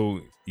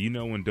 So you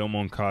know when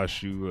Domon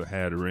Kashu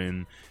had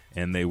Rin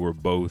and they were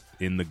both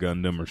in the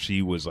Gundam, or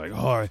she was like,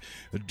 all right,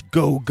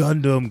 go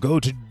Gundam, go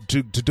to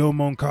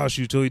Domon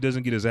Kashu till he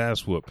doesn't get his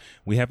ass whooped.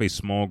 We have a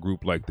small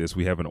group like this.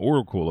 We have an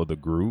oracle of the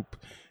group,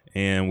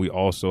 and we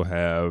also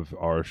have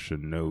our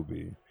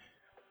shinobi.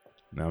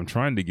 Now I'm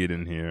trying to get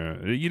in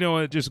here. You know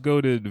what? Just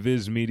go to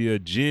Viz Media.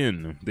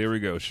 Jin. There we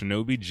go.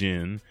 Shinobi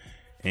Jin.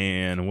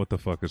 And what the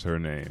fuck is her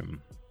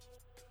name?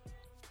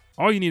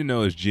 All you need to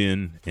know is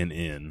Jin and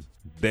In.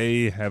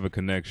 They have a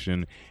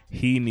connection.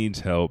 He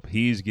needs help.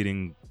 He's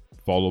getting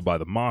followed by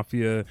the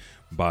mafia,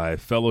 by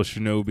fellow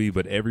shinobi,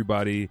 but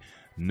everybody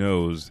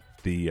knows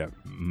the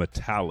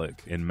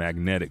metallic and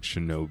magnetic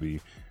shinobi,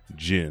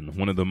 Jin.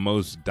 One of the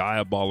most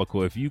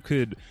diabolical. If you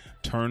could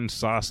turn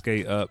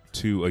Sasuke up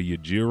to a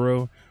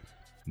Yujiro,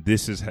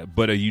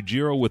 but a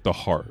Yujiro with a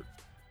heart.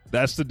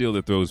 That's the deal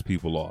that throws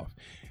people off.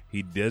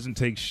 He doesn't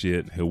take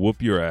shit. He'll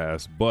whoop your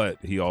ass, but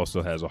he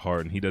also has a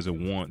heart, and he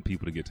doesn't want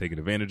people to get taken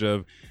advantage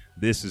of.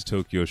 This is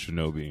Tokyo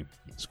Shinobi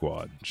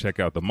Squad. Check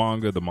out the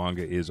manga. The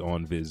manga is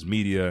on Viz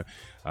Media.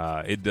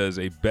 It does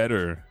a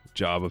better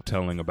job of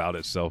telling about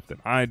itself than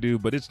I do,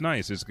 but it's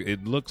nice.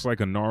 It looks like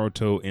a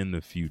Naruto in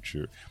the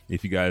future.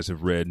 If you guys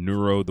have read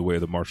Nuro, The Way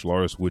of the Martial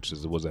Artist, which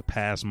was a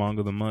past manga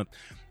of the month,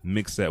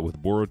 mix that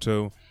with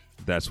Boruto,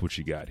 that's what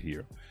you got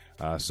here.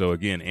 So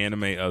again,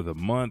 anime of the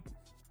month.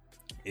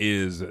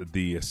 is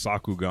the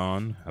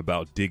Sakugan,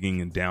 about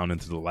digging down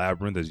into the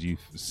labyrinth. As you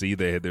see,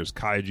 there's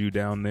kaiju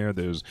down there.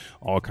 There's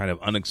all kind of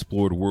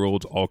unexplored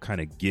worlds, all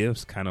kind of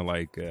gifts, kind of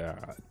like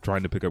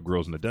trying to pick up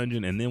girls in the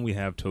dungeon. And then we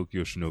have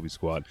Tokyo Shinobi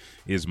Squad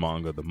is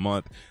manga of the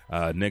month.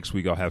 Next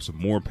week I'll have some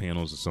more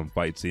panels and some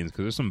fight scenes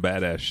because there's some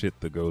badass shit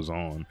that goes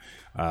on.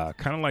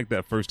 Kind of like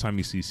that first time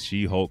you see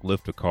She-Hulk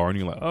lift a car and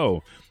you're like,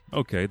 oh,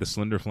 okay, the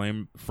slender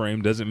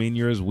frame doesn't mean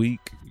you're as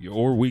weak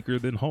or weaker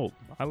than Hulk.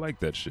 I like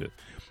that shit.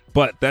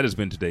 But that has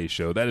been today's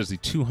show. That is the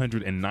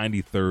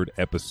 293rd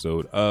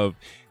episode of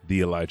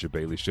The Elijah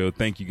Bailey Show.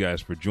 Thank you guys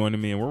for joining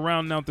me. And we're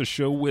rounding out the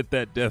show with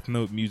that Death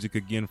Note music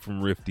again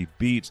from Rifty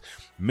Beats.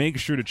 Make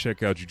sure to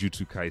check out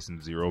Jujutsu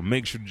Kaisen 0.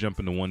 Make sure to jump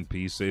into One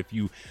Piece. If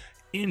you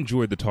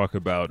enjoyed the talk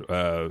about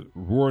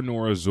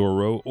Roronoa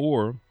Zoro,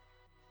 or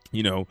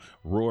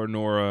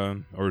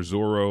Roronoa or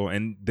Zoro,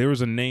 and there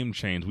was a name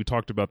change. We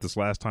talked about this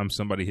last time.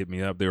 Somebody hit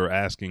me up. They were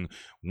asking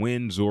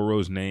when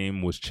Zoro's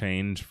name was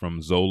changed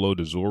from Zolo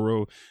to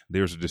Zoro.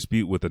 There's a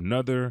dispute with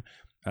another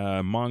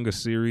manga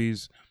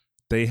series.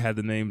 They had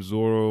the name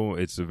Zoro.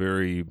 It's a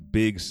very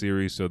big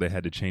series, so they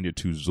had to change it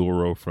to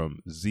Zoro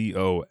from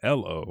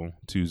Zolo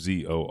to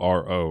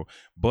Zoro.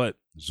 But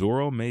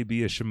Zoro may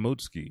be a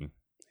Shimotsuki.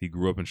 He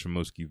grew up in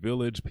Shimotsky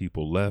Village.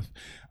 People left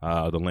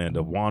the land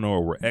of Wano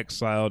or were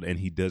exiled, and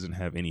he doesn't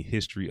have any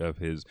history of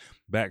his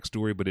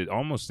backstory. But it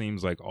almost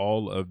seems like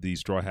all of these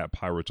Straw Hat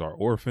Pirates are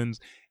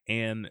orphans,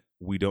 and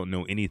we don't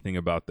know anything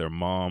about their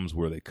moms,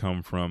 where they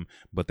come from,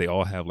 but they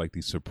all have like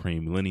these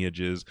supreme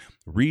lineages.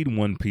 Read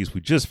One Piece.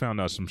 We just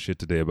found out some shit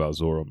today about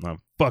Zoro.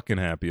 I'm fucking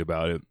happy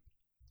about it.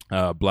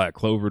 Black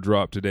Clover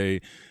dropped today.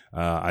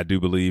 I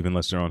do believe,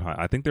 unless they're on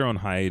I think they're on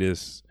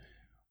hiatus.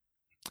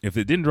 If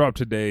it didn't drop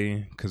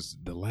today, because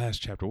the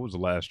last chapter, what was the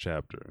last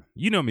chapter?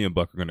 You know me and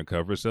Buck are going to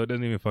cover, so it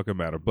doesn't even fucking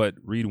matter. But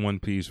read One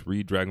Piece,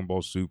 read Dragon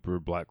Ball Super,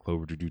 Black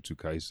Clover, Jujutsu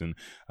Kaisen.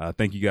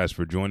 Thank you guys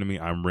for joining me.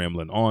 I'm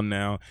rambling on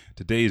now.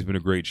 Today's been a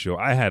great show.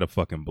 I had a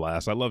fucking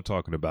blast. I love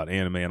talking about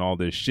anime and all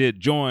this shit.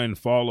 Join,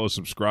 follow,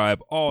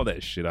 subscribe, all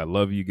that shit. I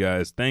love you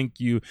guys.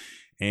 Thank you.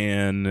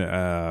 And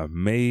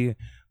may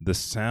the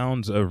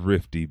sounds of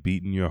Rifty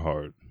beat in your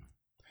heart.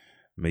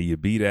 May you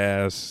beat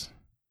ass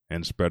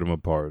and spread them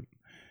apart.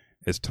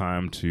 It's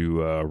time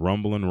to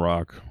rumble and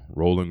rock,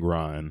 roll and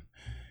grind.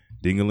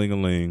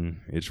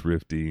 Ding-a-ling-a-ling, it's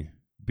Rifty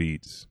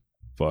Beats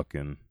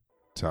fucking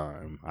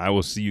time. I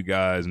will see you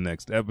guys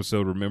next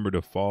episode. Remember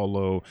to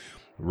follow,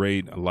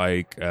 rate,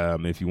 like.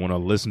 If you want to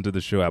listen to the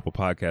show, Apple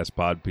Podcasts,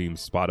 Podbean,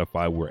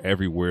 Spotify, we're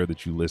everywhere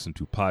that you listen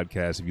to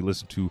podcasts. If you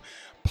listen to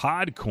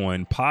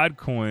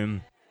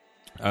Podcoin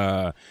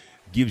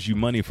gives you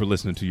money for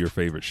listening to your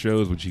favorite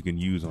shows, which you can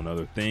use on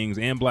other things.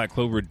 And Black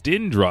Clover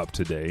didn't drop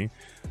today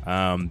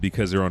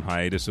because they're on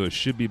hiatus, so it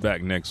should be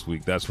back next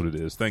week. That's what it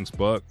is. Thanks,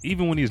 Buck.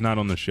 Even when he's not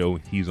on the show,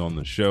 he's on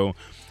the show.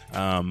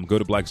 Go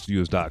to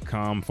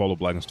blackenstudios.com. Follow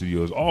Blacken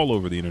Studios all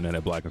over the internet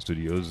at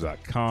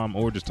blackenstudios.com,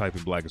 or just type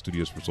in Blacken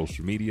Studios for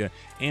social media.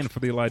 And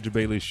for the Elijah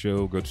Bailey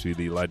Show, go to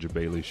the Elijah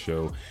Bailey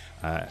Show.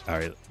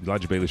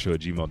 Elijah Bailey Show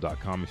at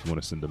gmail.com if you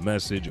want to send a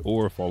message,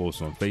 or follow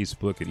us on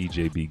Facebook at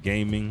EJB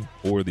Gaming,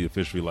 or the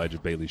official Elijah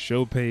Bailey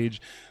Show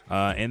page.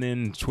 And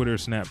then Twitter,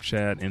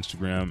 Snapchat,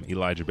 Instagram,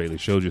 Elijah Bailey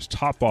Show. Just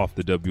top off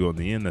the W on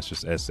the end. That's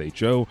just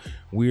SHO.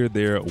 We're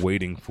there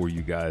waiting for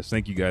you guys.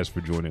 Thank you guys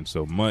for joining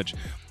so much.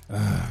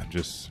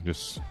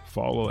 Just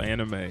follow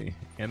anime.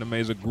 Anime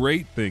is a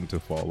great thing to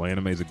follow.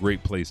 Anime is a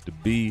great place to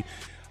be.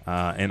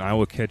 And I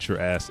will catch your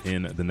ass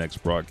in the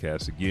next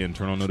broadcast. Again,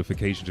 turn on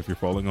notifications if you're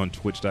following on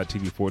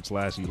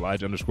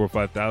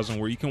twitch.tv/Elijah_5000,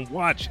 where you can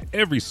watch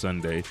every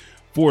Sunday,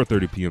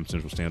 4:30 p.m.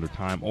 Central Standard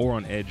Time, or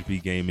on Edge B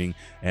Gaming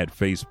at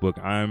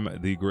Facebook. I'm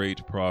the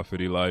great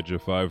prophet Elijah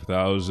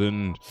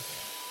 5000.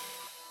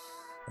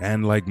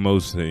 And like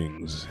most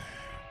things,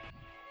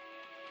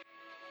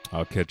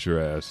 I'll catch your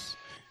ass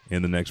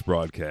in the next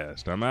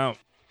broadcast. I'm out.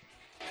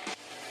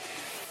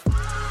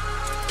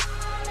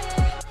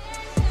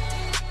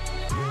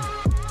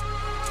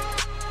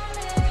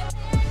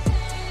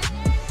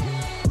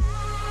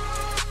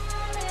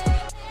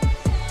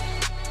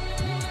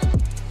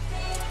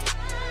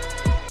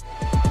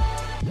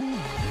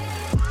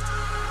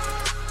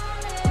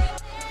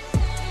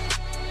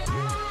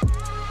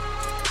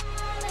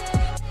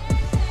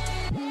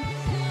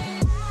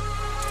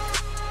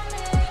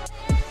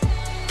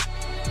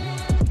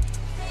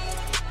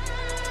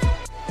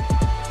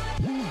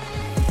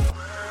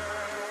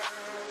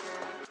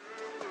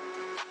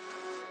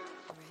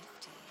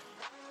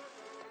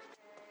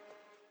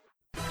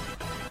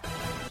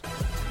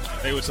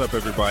 Hey, what's up,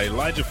 everybody?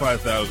 Elijah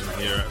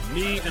 5000 here.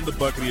 Me and the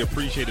Buckety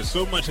appreciate it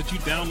so much that you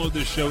download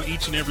this show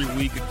each and every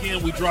week.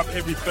 Again, we drop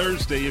every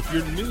Thursday. If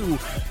you're new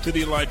to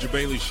the Elijah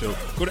Bailey Show,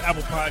 go to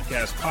Apple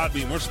Podcasts,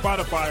 Podbean, or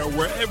Spotify, or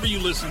wherever you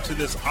listen to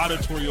this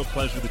auditorial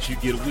pleasure that you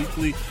get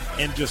weekly,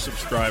 and just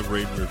subscribe,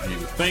 rate, and review.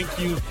 Thank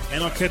you,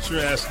 and I'll catch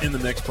your ass in the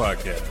next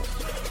podcast.